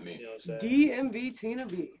 Not me. You know what I'm saying? DMV Tina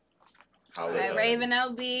B. At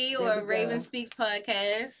Ravynly or Raven Speaks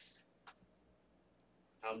Podcast.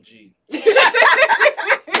 I'm G.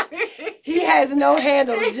 He has no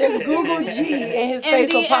handles. Just Google G and his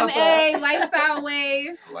face will pop up.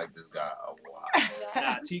 MDMALifestyleWave. I like this guy a lot.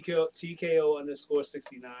 Nah,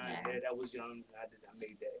 TKO_69. Yeah, that was young. I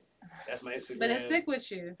made that. That's my Instagram. But it stick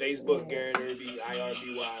with you. Facebook, Garrett Irby,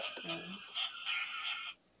 IRBY.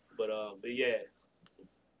 But yeah.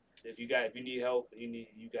 If you need help,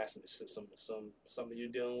 you got something you're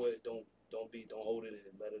dealing with, don't hold it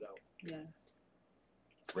in, let it out. Yes.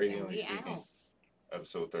 Rae'diantly Speaking,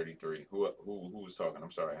 episode 33. Who was talking?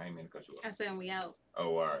 I'm sorry, I ain't mean to cut you off. I said we out.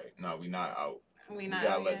 Oh, all right. No, we not out. We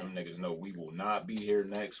gotta let them niggas know we will not be here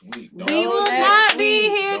next week. We will not be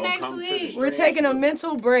here next week. We're taking a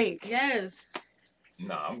mental break. Yes.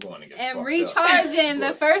 Nah, I'm going to get and recharging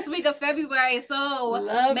the first week of February. So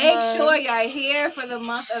make sure y'all here for the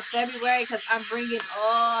month of February because I'm bringing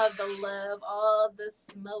all the love, all the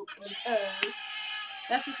smoke because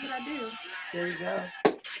that's just what I do. There you go.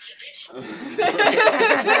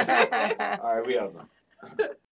 All right, we out.